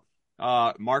well.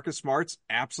 Marcus Smart's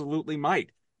absolutely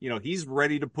might. He's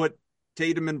ready to put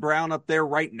Tatum and Brown up there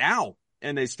right now,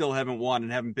 and they still haven't won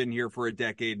and haven't been here for a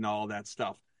decade and all that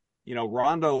stuff.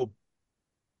 Rondo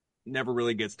never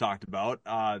really gets talked about.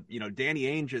 Danny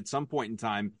Ainge at some point in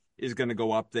time is going to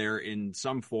go up there in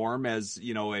some form as,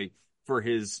 for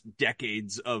his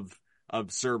decades of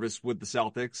service with the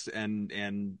Celtics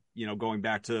and going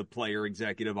back to player,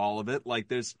 executive, all of it. Like,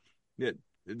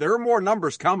 there are more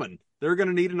numbers coming. They're going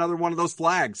to need another one of those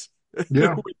flags.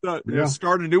 Yeah.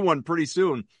 Start a new one pretty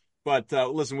soon. But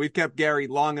listen, we've kept Gary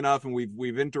long enough, and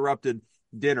we've interrupted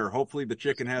dinner. Hopefully the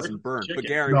chicken hasn't burned. But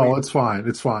Gary, no, it's fine.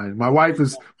 It's fine. My wife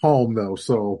is home though,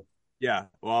 so yeah.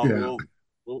 Well,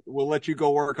 We'll let you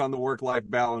go work on the work-life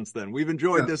balance then. We've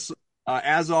enjoyed this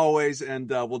as always, and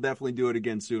we'll definitely do it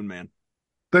again soon, man.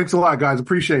 Thanks a lot, guys.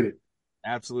 Appreciate it.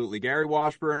 Absolutely. Gary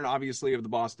Washburn, obviously of the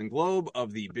Boston Globe,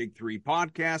 of the Big Three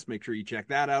podcast. Make sure you check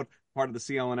that out. Part of the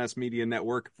CLNS Media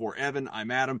Network. For Evan, I'm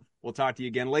Adam. We'll talk to you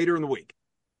again later in the week.